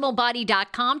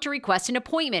myoptimalbody.com to request an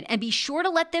appointment, and be sure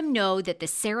to let them know that the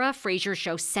Sarah Fraser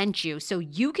Show sent you so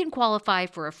you can qualify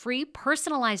for a free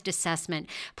personalized assessment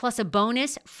plus a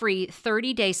bonus free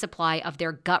 30-day supply of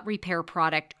their gut repair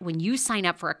product when you sign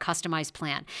up for a customized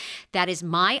plan. That is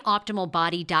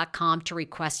myoptimalbody.com to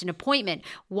request an appointment.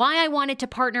 Why I wanted to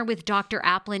partner with Dr.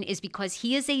 Applin is because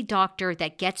he is a doctor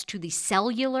that gets to the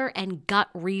cellular and gut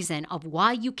reason of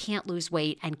why you can't lose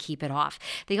weight and keep it off.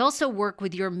 They also work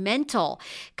with your mental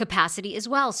capacity as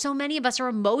well. So many of us are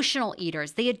emotional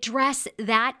eaters. They address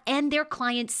that, and their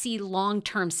clients see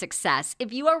long-term success.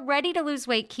 If you are ready to lose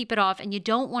weight, keep it off, and you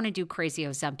don't want to do crazy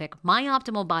Ozempic,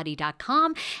 myoptimalbody.com,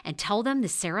 and tell them the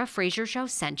Sarah Fraser Show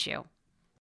sent you.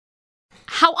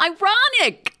 How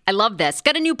ironic. I love this.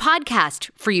 Got a new podcast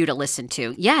for you to listen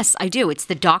to. Yes, I do. It's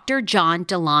the Dr. John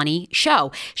Delaney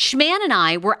Show. Schman and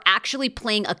I were actually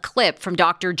playing a clip from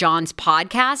Dr. John's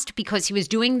podcast because he was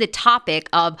doing the topic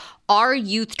of are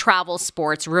youth travel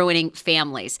sports ruining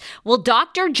families? Well,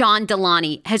 Dr. John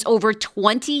Delaney has over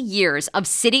 20 years of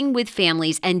sitting with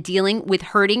families and dealing with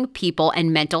hurting people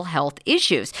and mental health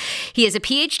issues. He has a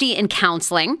PhD in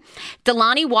counseling.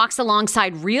 Delaney walks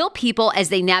alongside real people as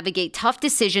they navigate tough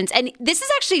decisions. And this is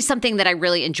actually something that I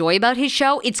really enjoy about his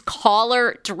show. It's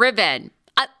caller driven.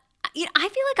 I feel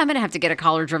like I'm going to have to get a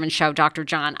caller-driven show, Dr.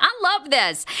 John. I love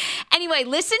this. Anyway,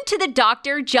 listen to the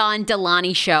Dr. John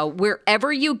Delaney Show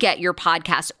wherever you get your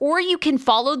podcast, or you can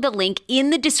follow the link in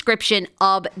the description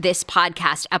of this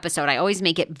podcast episode. I always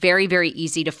make it very, very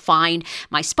easy to find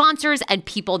my sponsors and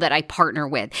people that I partner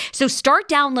with. So start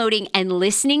downloading and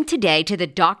listening today to the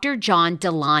Dr. John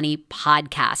Delaney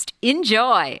podcast.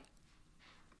 Enjoy.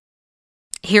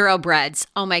 Hero breads.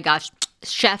 Oh my gosh.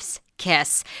 Chef's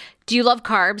kiss. Do you love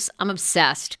carbs? I'm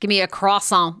obsessed. Give me a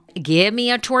croissant. Give me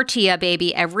a tortilla,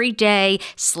 baby, every day,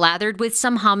 slathered with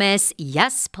some hummus.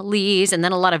 Yes, please. And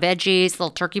then a lot of veggies, a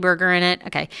little turkey burger in it.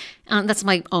 Okay. That's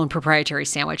my own proprietary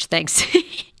sandwich. Thanks.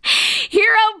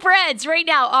 Hero Breads right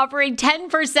now offering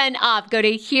 10% off. Go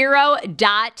to hero.co.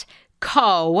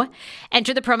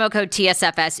 Enter the promo code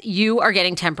TSFS. You are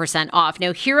getting 10% off.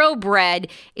 Now, Hero Bread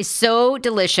is so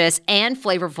delicious and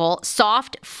flavorful,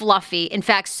 soft, fluffy. In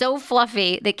fact, so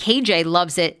fluffy that KJ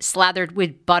loves it slathered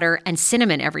with butter and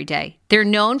cinnamon every day. They're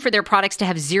known for their products to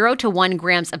have 0 to 1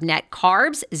 grams of net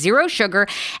carbs, 0 sugar,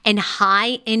 and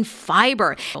high in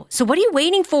fiber. So what are you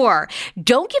waiting for?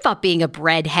 Don't give up being a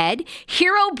breadhead.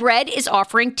 Hero Bread is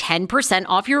offering 10%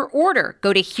 off your order.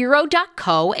 Go to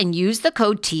hero.co and use the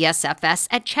code TSFS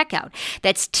at checkout.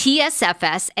 That's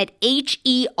TSFS at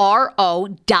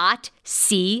HERO.CO.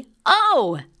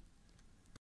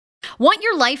 Want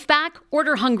your life back?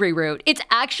 Order Hungry Root. It's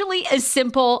actually as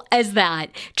simple as that.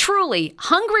 Truly,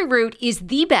 Hungry Root is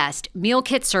the best meal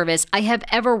kit service I have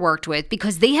ever worked with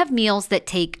because they have meals that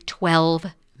take 12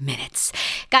 minutes.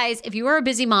 Guys, if you are a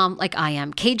busy mom like I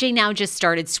am, KJ now just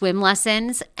started swim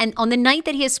lessons. And on the night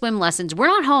that he has swim lessons, we're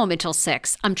not home until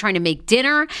 6. I'm trying to make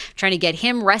dinner, trying to get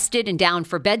him rested and down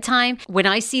for bedtime. When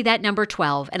I see that number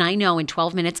 12, and I know in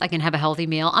 12 minutes I can have a healthy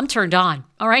meal, I'm turned on.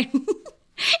 All right.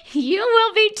 You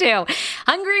will be too.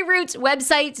 Hungry Root's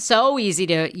website, so easy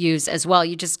to use as well.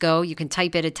 You just go, you can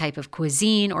type in a type of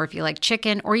cuisine, or if you like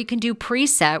chicken, or you can do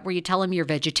preset where you tell them you're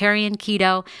vegetarian,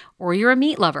 keto, or you're a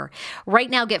meat lover. Right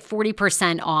now, get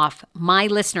 40% off. My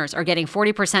listeners are getting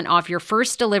 40% off your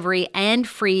first delivery and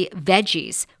free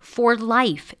veggies for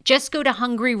life. Just go to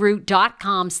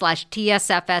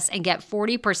hungryroot.com/TSFS and get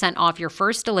 40% off your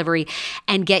first delivery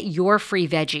and get your free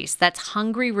veggies. That's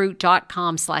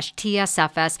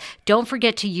hungryroot.com/TSFS. Don't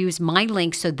forget to use my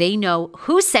link so they know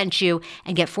who sent you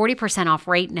and get 40% off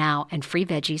right now and free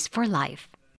veggies for life.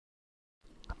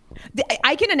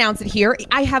 I can announce it here.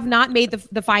 I have not made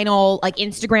the final like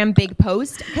Instagram big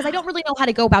post because I don't really know how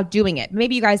to go about doing it.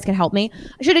 Maybe you guys can help me.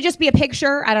 Should it just be a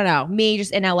picture? I don't know. Me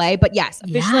just in LA. But yes,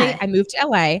 officially I moved to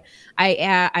LA.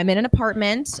 I'm in an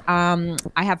apartment. I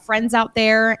have friends out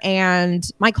there and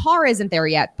my car isn't there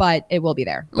yet, but it will be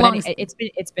there. But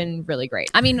it's been really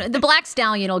great. I mean, the Black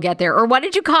Stallion will get there. Or what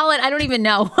did you call it? I don't even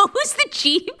know. What was the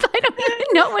Jeep? I don't even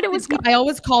know what it was called. I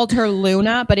always called her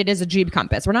Luna, but it is a Jeep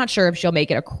Compass. We're not sure if she'll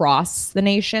make it across across the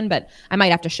nation, but I might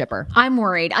have to ship her. I'm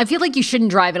worried. I feel like you shouldn't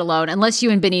drive it alone unless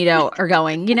you and Benito are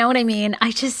going. You know what I mean?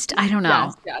 I don't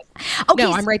know. Yes. Okay,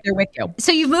 no, I'm right there with you.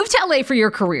 So you've moved to LA for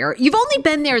your career. You've only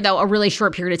been there, though, a really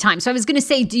short period of time. So I was going to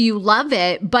say, do you love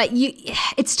it? But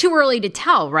it's too early to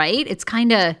tell, right? It's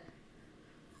kind of...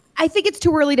 I think it's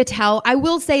too early to tell. I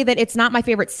will say that it's not my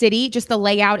favorite city, just the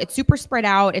layout. It's super spread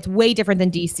out. It's way different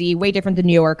than DC, way different than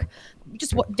New York,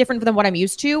 just different than what I'm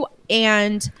used to.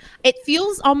 And it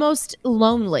feels almost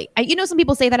lonely. Some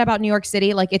people say that about New York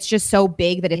City, like it's just so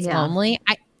big that it's lonely.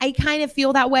 I kind of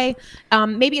feel that way.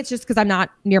 Maybe it's just because I'm not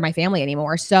near my family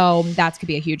anymore. So that could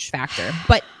be a huge factor.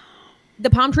 But the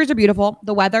palm trees are beautiful.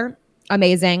 The weather,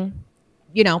 amazing.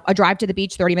 A drive to the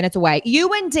beach 30 minutes away.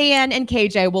 You and Dan and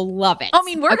KJ will love it. I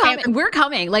mean, we're coming. We're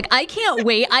coming. Like, I can't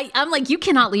wait. I'm like, you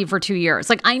cannot leave for 2 years.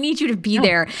 Like, I need you to be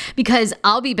there because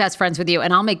I'll be best friends with you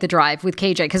and I'll make the drive with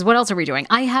KJ. Because what else are we doing?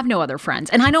 I have no other friends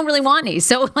and I don't really want any.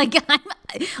 So, like,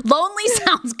 lonely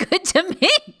sounds good to me.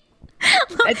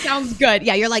 It sounds good.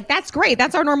 Yeah, you're like, that's great.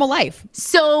 That's our normal life.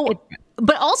 So...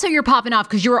 But also you're popping off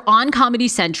because you're on Comedy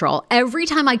Central. Every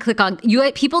time I click on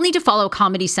you, people need to follow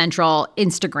Comedy Central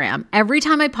Instagram. Every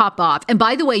time I pop off. And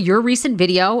by the way, your recent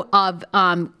video of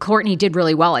Courtney did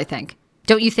really well, I think.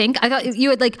 Don't you think? I thought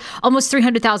you had like almost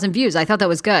 300,000 views. I thought that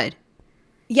was good.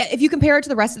 Yeah, if you compare it to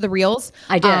the rest of the reels,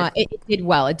 I did. It did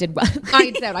well. It did well.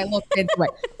 I looked into it.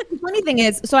 The funny thing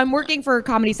is, so I'm working for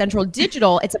Comedy Central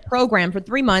Digital. It's a program for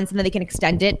 3 months, and then they can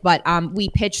extend it. But we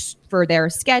pitch for their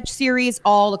sketch series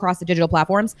all across the digital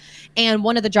platforms. And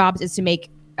one of the jobs is to make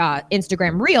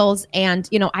Instagram reels. And,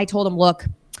 I told them, look,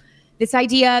 this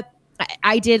idea...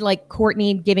 I did like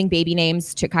Courtney giving baby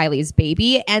names to Kylie's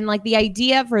baby. And like the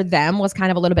idea for them was kind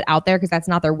of a little bit out there because that's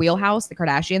not their wheelhouse, the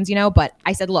Kardashians, But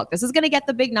I said, look, this is going to get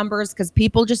the big numbers because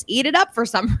people just eat it up for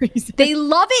some reason. They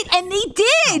love it. And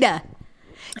they did.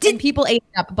 And people ate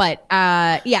it up. But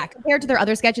compared to their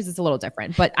other sketches, it's a little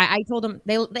different. But I told them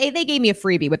they gave me a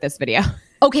freebie with this video.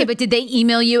 Okay. But did they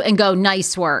email you and go,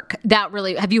 nice work?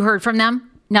 Have you heard from them?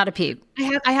 Not a peep.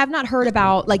 I have not heard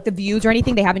about like the views or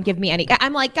anything. They haven't given me any.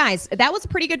 I'm like, guys, that was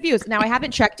pretty good views. Now I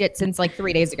haven't checked it since like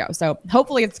 3 days ago. So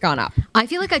hopefully it's gone up. I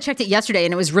feel like I checked it yesterday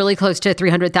and it was really close to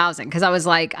 300,000 because I was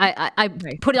like, I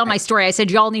put it on my story. I said,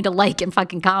 y'all need to like and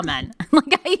fucking comment. Like,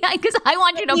 because I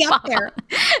want you to follow. There.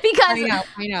 Because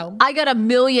I know. I got a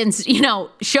million,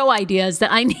 show ideas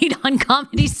that I need on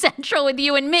Comedy Central with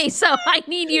you and me. So I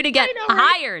need you to get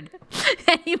hired.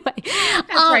 Anyway.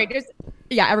 That's right.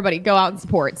 Yeah, everybody go out and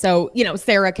support. So,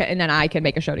 Sarah and then I can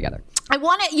make a show together. I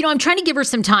want to, I'm trying to give her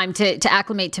some time to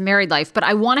acclimate to married life, but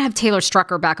I want to have Taylor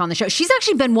Strucker back on the show. She's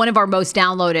actually been one of our most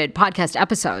downloaded podcast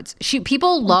episodes.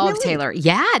 People love Taylor.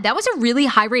 Yeah, that was a really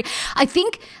high rate. I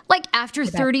think like after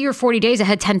 30 or 40 days, it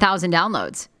had 10,000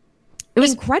 downloads. It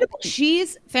was incredible.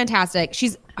 She's fantastic.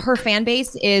 Her fan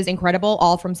base is incredible,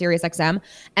 all from SiriusXM.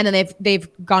 And then they've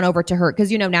gone over to her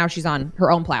because, now she's on her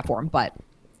own platform, but...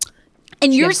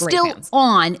 And you're still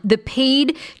on the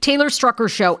paid Taylor Strucker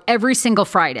show every single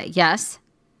Friday, yes?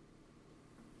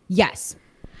 Yes.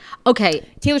 Okay.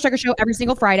 Taylor Strucker show every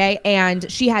single Friday,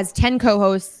 and she has 10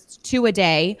 co-hosts, 2 a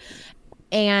day.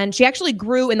 And she actually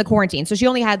grew in the quarantine. So she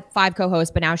only had 5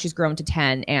 co-hosts, but now she's grown to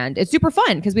 10. And it's super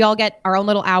fun because we all get our own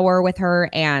little hour with her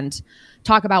and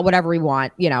talk about whatever we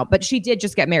want, But she did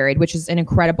just get married, which is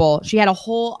she had a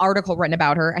whole article written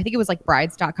about her. I think it was like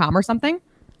brides.com or something.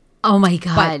 Oh my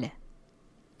God.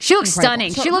 She looks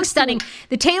stunning. She looks stunning.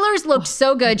 The Taylors looked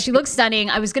so good. She looks stunning.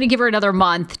 I was going to give her another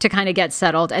month to kind of get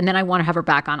settled, and then I want to have her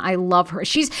back on. I love her.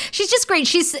 She's just great.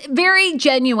 She's very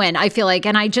genuine, I feel like,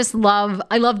 and I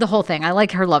love the whole thing. I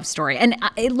like her love story. And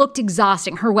it looked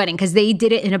exhausting, her wedding, because they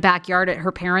did it in a backyard at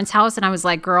her parents' house, and I was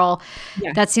like, girl,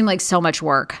 that seemed like so much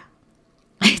work.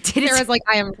 Sarah's like,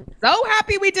 I am so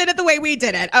happy we did it the way we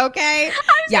did it. Okay.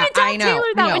 I know. Taylor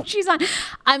that when she's on.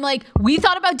 I'm like, we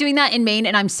thought about doing that in Maine,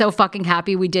 and I'm so fucking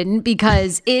happy we didn't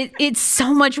because it's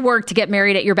so much work to get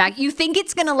married at your back. You think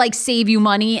it's gonna like save you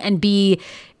money and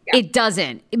it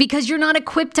doesn't because you're not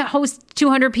equipped to host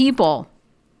 200 people.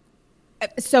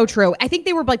 So true. I think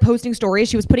they were like posting stories.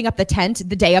 She was putting up the tent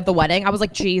the day of the wedding. I was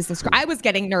like, Jesus Christ. I was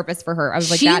getting nervous for her. I was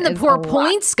like, she and the poor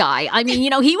points guy. I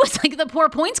mean, he was like the poor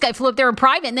points guy flew up there in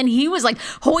private, and then he was like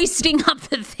hoisting up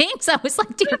the things. I was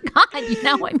like, dear God, I mean,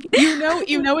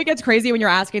 it gets crazy when you're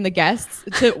asking the guests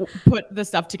to put the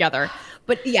stuff together.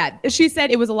 But yeah, she said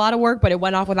it was a lot of work, but it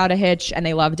went off without a hitch, and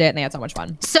they loved it, and they had so much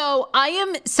fun. So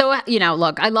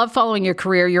look, I love following your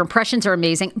career. Your impressions are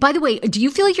amazing. By the way, do you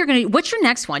feel like what's your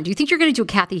next one? Do you think you're going to do a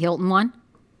Kathy Hilton one?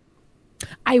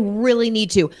 I really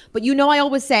need to. But I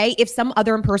always say if some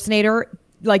other impersonator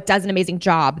like does an amazing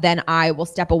job, then I will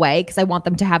step away because I want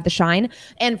them to have the shine.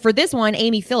 And for this one,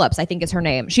 Amy Phillips, I think is her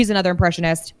name. She's another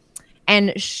impressionist.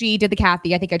 And she did the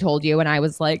Kathy, I think I told you. And I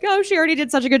was like, oh, she already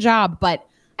did such a good job. But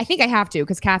I think I have to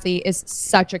because Kathy is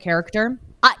such a character.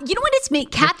 You know what it's made?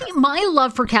 Kathy, my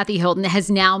love for Kathy Hilton has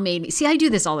now made me, see, I do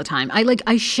this all the time.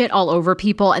 I shit all over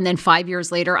people. And then 5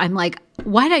 years later, I'm like,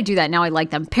 why did I do that? Now I like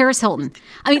them. Paris Hilton.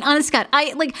 I mean, honest God,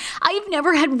 I've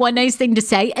never had one nice thing to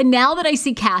say. And now that I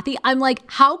see Kathy, I'm like,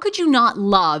 how could you not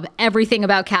love everything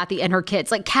about Kathy and her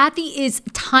kids? Like, Kathy is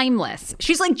timeless.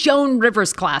 She's like Joan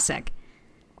Rivers classic.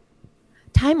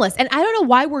 Timeless. And I don't know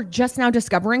why we're just now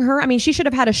discovering her. I mean, she should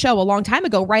have had a show a long time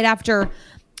ago, right after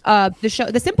the show,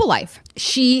 The Simple Life.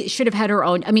 She should have had her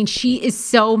own. I mean, she is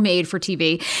so made for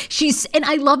TV. And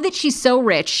I love that she's so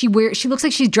rich. She looks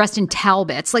like she's dressed in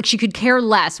Talbots. Like she could care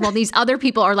less. While these other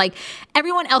people are like,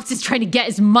 everyone else is trying to get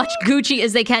as much Gucci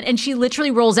as they can. And she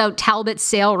literally rolls out Talbot's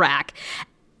sale rack.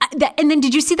 And then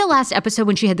did you see the last episode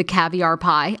when she had the caviar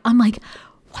pie? I'm like,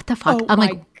 what the fuck? I'm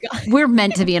like, God. We're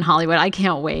meant to be in Hollywood. I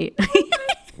can't wait.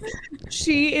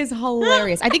 She is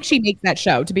hilarious. I think she makes that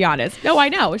show, to be honest. No, I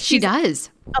know. She does.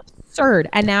 Absurd.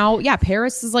 And now, yeah,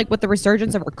 Paris is like with the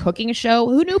resurgence of her cooking show.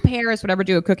 Who knew Paris would ever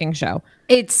do a cooking show?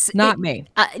 It's not me.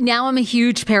 Now I'm a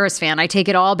huge Paris fan. I take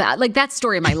it all back. Like that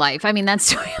story of my life. I mean, that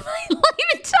story of my life,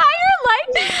 entire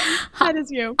life. That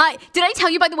is you. Did I tell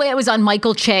you, by the way, I was on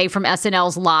Michael Che from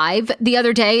SNL's Live the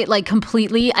other day, like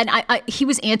completely. And he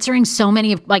was answering so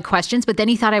many of my questions, but then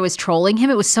he thought I was trolling him.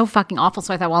 It was so fucking awful.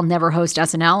 So I thought, well, I'll never host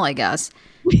SNL, I guess.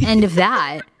 End of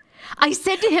that. I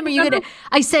said to him,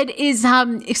 is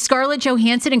Scarlett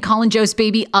Johansson and Colin Jost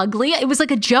baby ugly? It was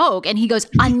like a joke. And he goes,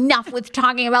 enough with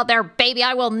talking about their baby.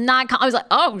 I will not. I was like,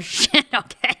 oh shit.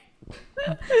 Okay.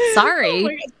 Sorry.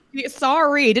 Oh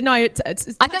sorry. Didn't I?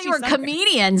 I thought you were a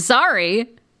comedian.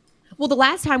 Sorry. Well, the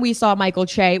last time we saw Michael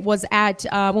Che was at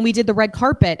when we did the red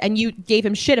carpet and you gave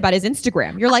him shit about his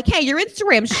Instagram. You're like, hey, your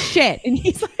Instagram's shit. And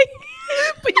he's like,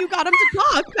 but you got him to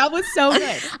talk. That was so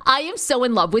good. I am so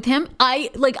in love with him. I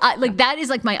like that is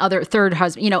like my third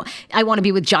husband. You know, I want to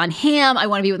be with John Hamm. I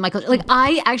want to be with Michael. Like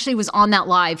I actually was on that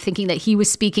live thinking that he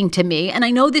was speaking to me. And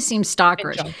I know this seems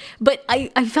stalkerish, but I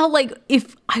felt like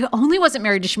if I only wasn't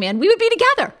married to Schman, we would be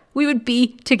together. We would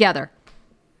be together.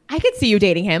 I could see you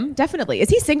dating him. Definitely. Is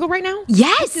he single right now?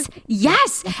 Yes.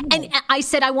 Yes. And I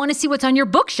said, I want to see what's on your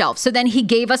bookshelf. So then he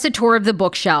gave us a tour of the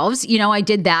bookshelves. You know, I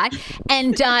did that.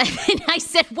 And, and I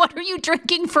said, what are you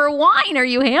drinking for wine? Are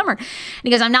you hammered? And he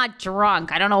goes, I'm not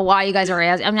drunk. I don't know why you guys are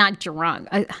asking. I'm not drunk.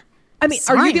 I mean,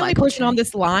 sorry, are you the only person on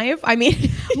this live? I mean,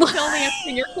 he's only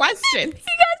answering your questions.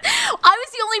 I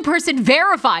was the only person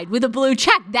verified with a blue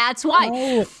check. That's why.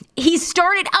 Oh. He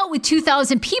started out with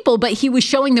 2,000 people, but he was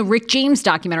showing the Rick James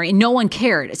documentary and no one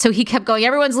cared. So he kept going,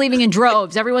 everyone's leaving in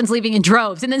droves. Everyone's leaving in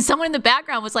droves. And then someone in the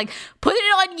background was like, put it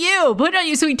on you. Put it on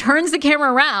you. So he turns the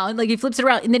camera around, like he flips it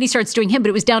around and then he starts doing him. But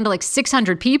it was down to like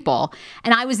 600 people.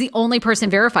 And I was the only person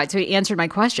verified. So he answered my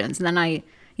questions. And then I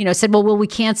said, well, will we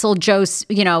cancel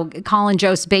Colin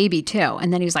Jost's baby too?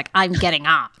 And then he was like, I'm getting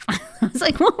off. I was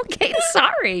like, well, okay,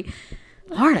 sorry.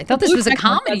 Lord, I thought this was a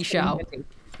comedy show.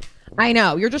 I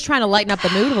know. You're just trying to lighten up the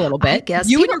mood a little bit. I guess.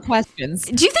 You and your questions.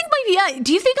 Do you think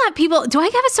do I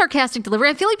have a sarcastic delivery?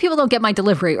 I feel like people don't get my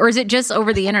delivery, or is it just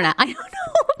over the internet? I don't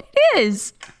know what it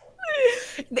is.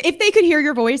 If they could hear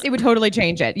your voice, it would totally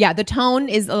change it. Yeah, the tone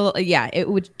is, it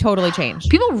would totally change.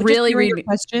 People really read your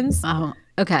questions. Oh,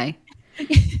 okay.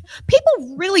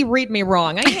 People really read me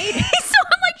wrong. I hate it. So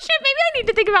I'm like, shit, maybe I need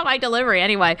to think about my delivery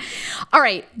anyway. All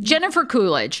right, Jennifer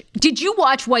Coolidge. Did you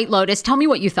watch White Lotus? Tell me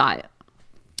what you thought.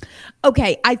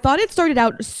 Okay, I thought it started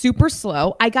out super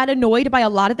slow. I got annoyed by a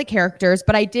lot of the characters,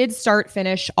 but I did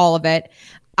finish all of it.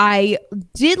 I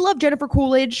did love Jennifer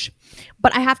Coolidge,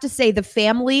 but I have to say the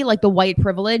family, like the white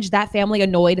privilege, that family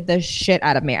annoyed the shit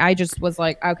out of me. I just was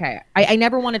like, okay, I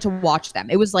never wanted to watch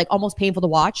them. It was like almost painful to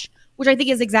watch, which I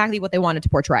think is exactly what they wanted to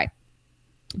portray.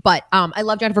 But I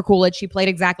love Jennifer Coolidge. She played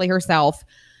exactly herself.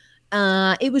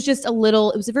 It was just it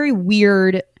was a very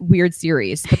weird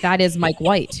series, but that is Mike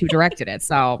White who directed it.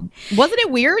 So wasn't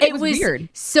it weird? It was weird.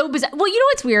 So bizarre. Well, you know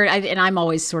what's weird? And I'm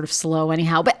always sort of slow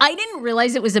anyhow, but I didn't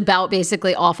realize it was about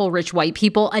basically awful rich white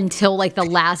people until like the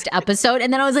last episode.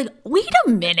 And then I was like, wait a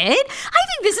minute. I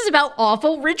think this is about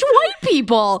awful rich white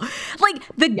people. Like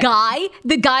the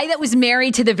guy that was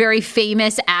married to the very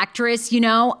famous actress,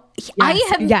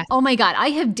 Yes. Oh my God, I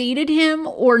have dated him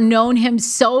or known him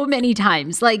so many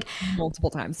times, like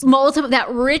multiple times. That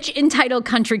rich entitled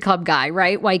country club guy,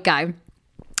 right? White guy.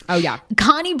 Oh yeah.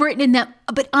 Connie Britton and that,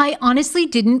 but I honestly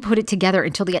didn't put it together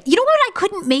until the end. You know what I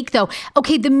couldn't make though?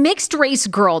 Okay, the mixed race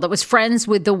girl that was friends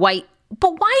with the white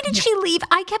But why did she leave?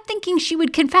 I kept thinking she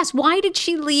would confess. Why did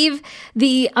she leave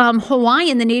the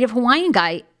the native Hawaiian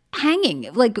guy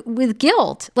hanging, like with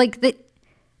guilt? Like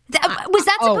was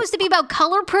that supposed to be about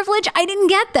color privilege? I didn't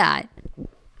get that.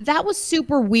 That was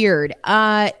super weird.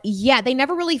 Yeah, they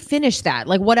never really finished that.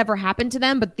 Like whatever happened to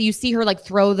them, but you see her like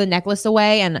throw the necklace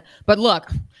away. But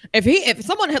look, if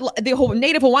someone had the whole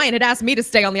native Hawaiian had asked me to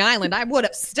stay on the island, I would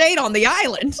have stayed on the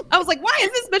island. I was like, why is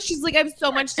this? But she's like, I have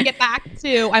so much to get back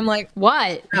to. I'm like,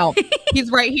 what? No, he's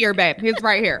right here, babe. He's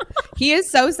right here. He is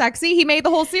so sexy. He made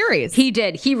the whole series. He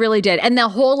did. He really did. And the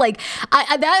whole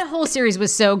that whole series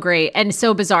was so great and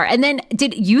so bizarre. And then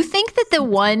did you think that the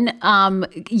one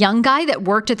young guy that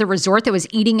worked at the resort that was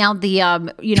eating out the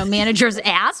manager's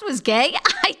ass was gay?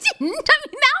 I didn't. I mean,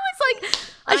 that was like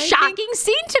a shocking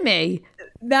scene to me.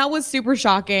 That was super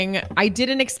shocking. I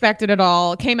didn't expect it at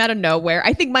all. Came out of nowhere.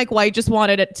 I think Mike White just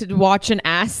wanted it to watch an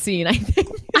ass scene. I think.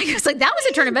 I was like, that was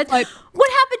a turn of events. What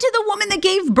happened to the woman that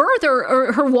gave birth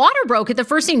or her water broke at the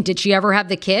first scene? Did she ever have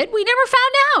the kid? We never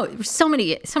found out. There were so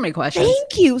many questions.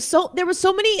 Thank you. So there was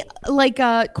so many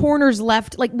corners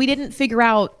left. Like we didn't figure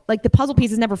out, like the puzzle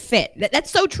pieces never fit.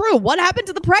 That's so true. What happened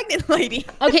to the pregnant lady?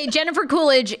 Okay, Jennifer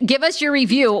Coolidge, give us your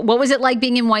review. What was it like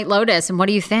being in White Lotus and what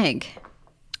do you think?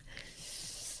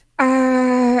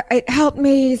 It helped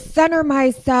me center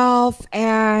myself,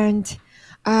 and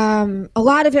a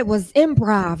lot of it was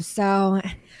improv. So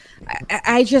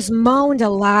I just moaned a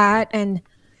lot, and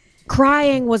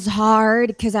crying was hard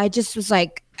because I just was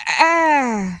like,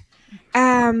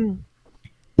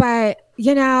 But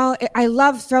I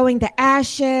love throwing the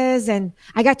ashes, and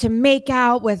I got to make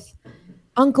out with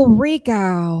Uncle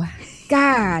Rico.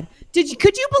 God.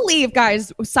 Could you believe,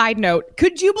 guys, side note,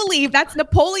 could you believe that's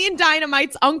Napoleon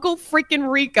Dynamite's Uncle freaking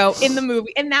Rico in the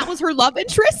movie? And that was her love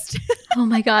interest? Oh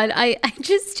my God.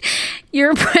 Your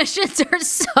impressions are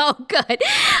so good.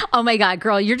 Oh my God,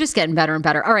 girl, you're just getting better and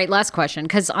better. All right, last question.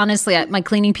 Because honestly, my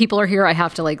cleaning people are here. I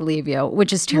have to leave you,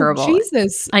 which is terrible. Oh,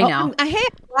 Jesus. I know. Hey,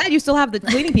 I'm glad you still have the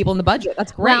cleaning people in the budget.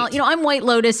 That's great. Well, I'm White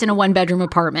Lotus in a 1-bedroom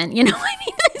apartment. I mean,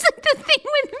 that's like the thing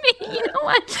with me. You know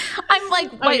what? I'm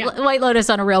like White Lotus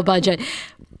on a real budget.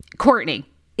 Courtney,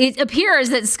 it appears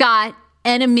that Scott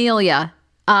and Amelia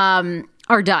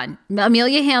are done.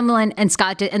 Amelia Hamlin and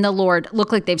Scott and the Lord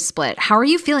look like they've split. How are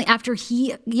you feeling after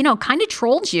he, kind of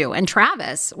trolled you and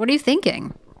Travis? What are you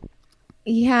thinking?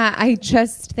 Yeah, I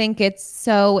just think it's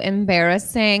so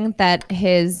embarrassing that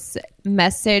his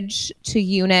message to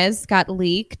Eunice got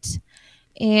leaked.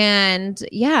 And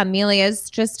yeah, Amelia's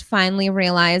just finally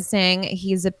realizing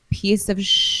he's a piece of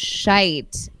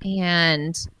shite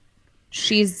and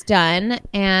she's done.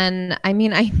 And I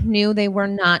mean, I knew they were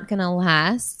not going to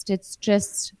last. It's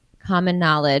just common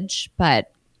knowledge,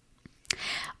 but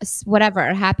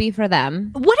whatever. Happy for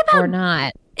them. What about, or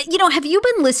not? Have you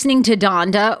been listening to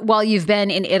Donda while you've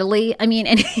been in Italy? I mean,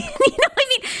 and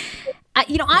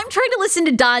I'm trying to listen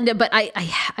to Donda, but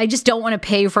I just don't want to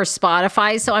pay for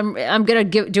Spotify. So I'm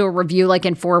going to do a review like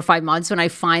in 4 or 5 months when I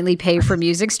finally pay for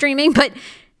music streaming. But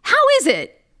how is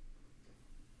it?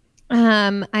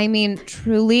 I mean,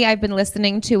 truly, I've been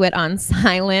listening to it on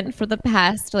silent for the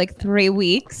past 3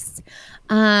 weeks.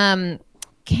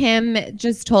 Kim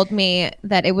just told me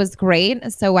that it was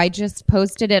great. So I just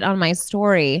posted it on my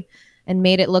story and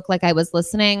made it look like I was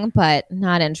listening, but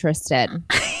not interested.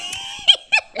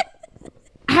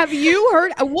 Have you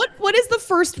heard what is the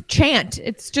first chant?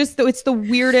 It's the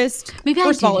weirdest. Maybe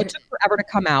first of all, it took forever to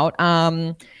come out.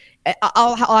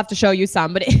 I'll have to show you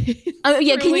some, but oh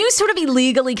yeah, really... Can you sort of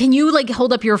illegally? Can you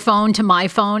hold up your phone to my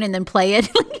phone and then play it?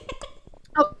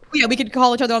 Oh yeah, we could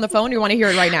call each other on the phone. You want to hear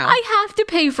it right now? I have to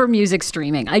pay for music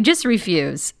streaming. I just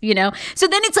refuse. So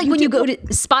then it's like when you go to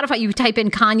Spotify, you type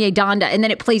in Kanye Donda, and then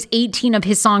it plays 18 of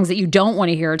his songs that you don't want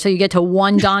to hear until you get to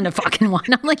one Donda fucking one.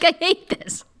 I'm like, I hate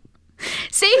this.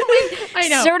 Same with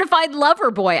Certified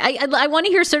Lover Boy. I want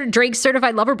to hear Drake's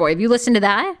Certified Lover Boy. Have you listened to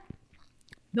that?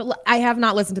 No, I have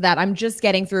not listened to that. I'm just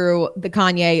getting through the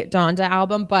Kanye Donda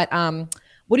album. But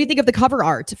what do you think of the cover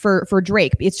art for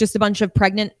Drake? It's just a bunch of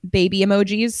pregnant baby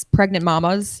emojis, pregnant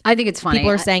mamas. I think it's funny.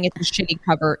 People are saying it's a shitty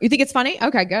cover. You think it's funny?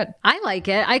 Okay, good. I like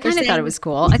it. I kind of thought it was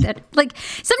cool. I thought, sometimes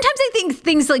I think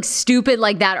things stupid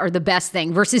like that are the best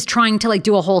thing versus trying to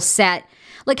do a whole set.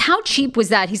 How cheap was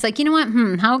that? He's like, you know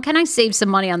what? How can I save some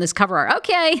money on this cover art?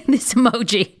 Okay, this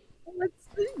emoji. Let's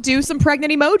do some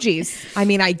pregnant emojis. I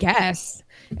mean, I guess.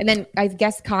 And then I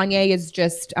guess Kanye is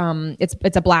just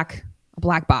it's a black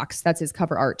box. That's his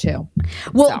cover art too.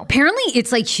 Well, apparently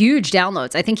it's huge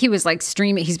downloads. I think he was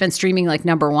streaming. He's been streaming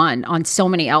 #1 on so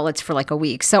many outlets for a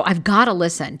week. So I've got to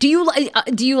listen. Do you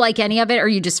like any of it, or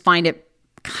you just find it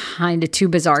kind of too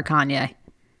bizarre, Kanye?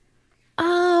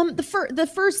 the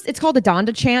first, it's called the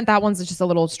Donda chant. That one's just a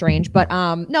little strange, but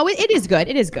no, it is good.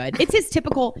 It is good. It's his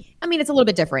typical. I mean, it's a little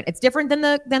bit different. It's different than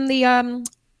the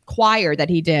choir that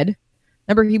he did.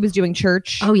 Remember, he was doing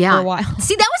church. Oh yeah, for a while.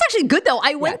 See, that was actually good though.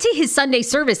 I went to his Sunday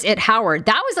service at Howard.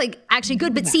 That was like actually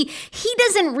good. But see, he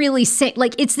doesn't really sing.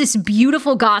 Like, it's this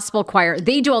beautiful gospel choir.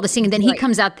 They do all the singing. Then he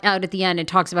comes out at the end and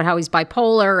talks about how he's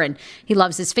bipolar and he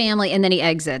loves his family, and then he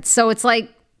exits. So it's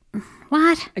like,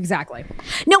 what? Exactly.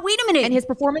 No, wait a minute. And his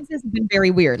performances have been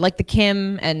very weird, like the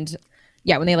Kim and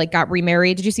when they like got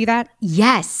remarried. Did you see that?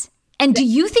 Yes. And do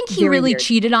you think he really weird.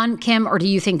 cheated on Kim, or do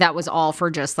you think that was all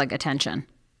for just like attention?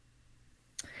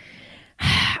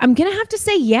 I'm gonna have to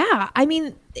say, yeah. I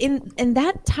mean, in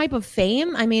that type of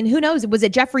fame, I mean, who knows? Was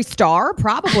it Jeffree Star?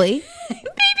 Probably. Maybe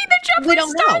the Jeffree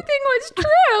Star thing was true.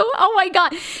 Oh my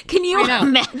God. Can you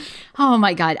imagine? Oh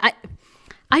my God.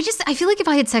 I feel like if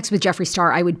I had sex with Jeffree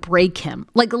Star, I would break him.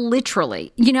 Like,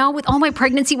 literally, with all my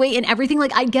pregnancy weight and everything,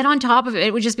 like, I'd get on top of it.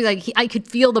 It would just be like, I could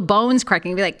feel the bones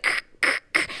cracking. It'd be like,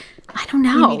 I don't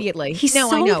know. Immediately. He's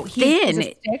so I know. thin. He's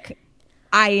a stick.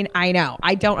 I know.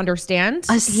 I don't understand.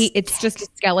 It's just a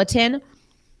skeleton.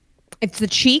 It's the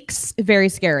cheeks. Very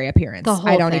scary appearance. The whole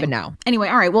I don't thing. even know. Anyway,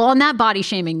 all right. Well, on that body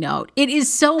shaming note, it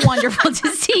is so wonderful to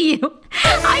see you.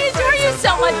 I adore you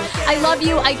so much. I love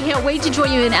you. I can't wait to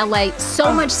join you in LA.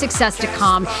 So much success to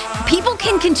come. People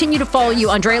can continue to follow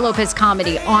you, Andrea Lopez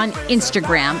Comedy, on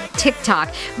Instagram,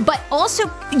 TikTok, but also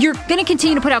you're going to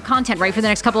continue to put out content, right, for the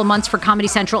next couple of months for Comedy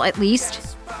Central at least?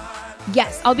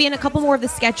 Yes, I'll be in a couple more of the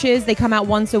sketches. They come out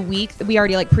once a week. We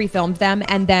already like pre-filmed them.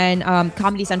 And then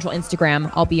Comedy Central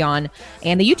Instagram I'll be on,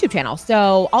 and the YouTube channel.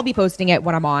 So I'll be posting it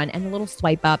when I'm on, and a little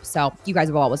swipe up. So you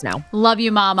guys will always know. Love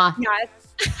you, Mama.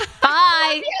 Yes.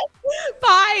 Bye.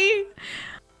 Bye.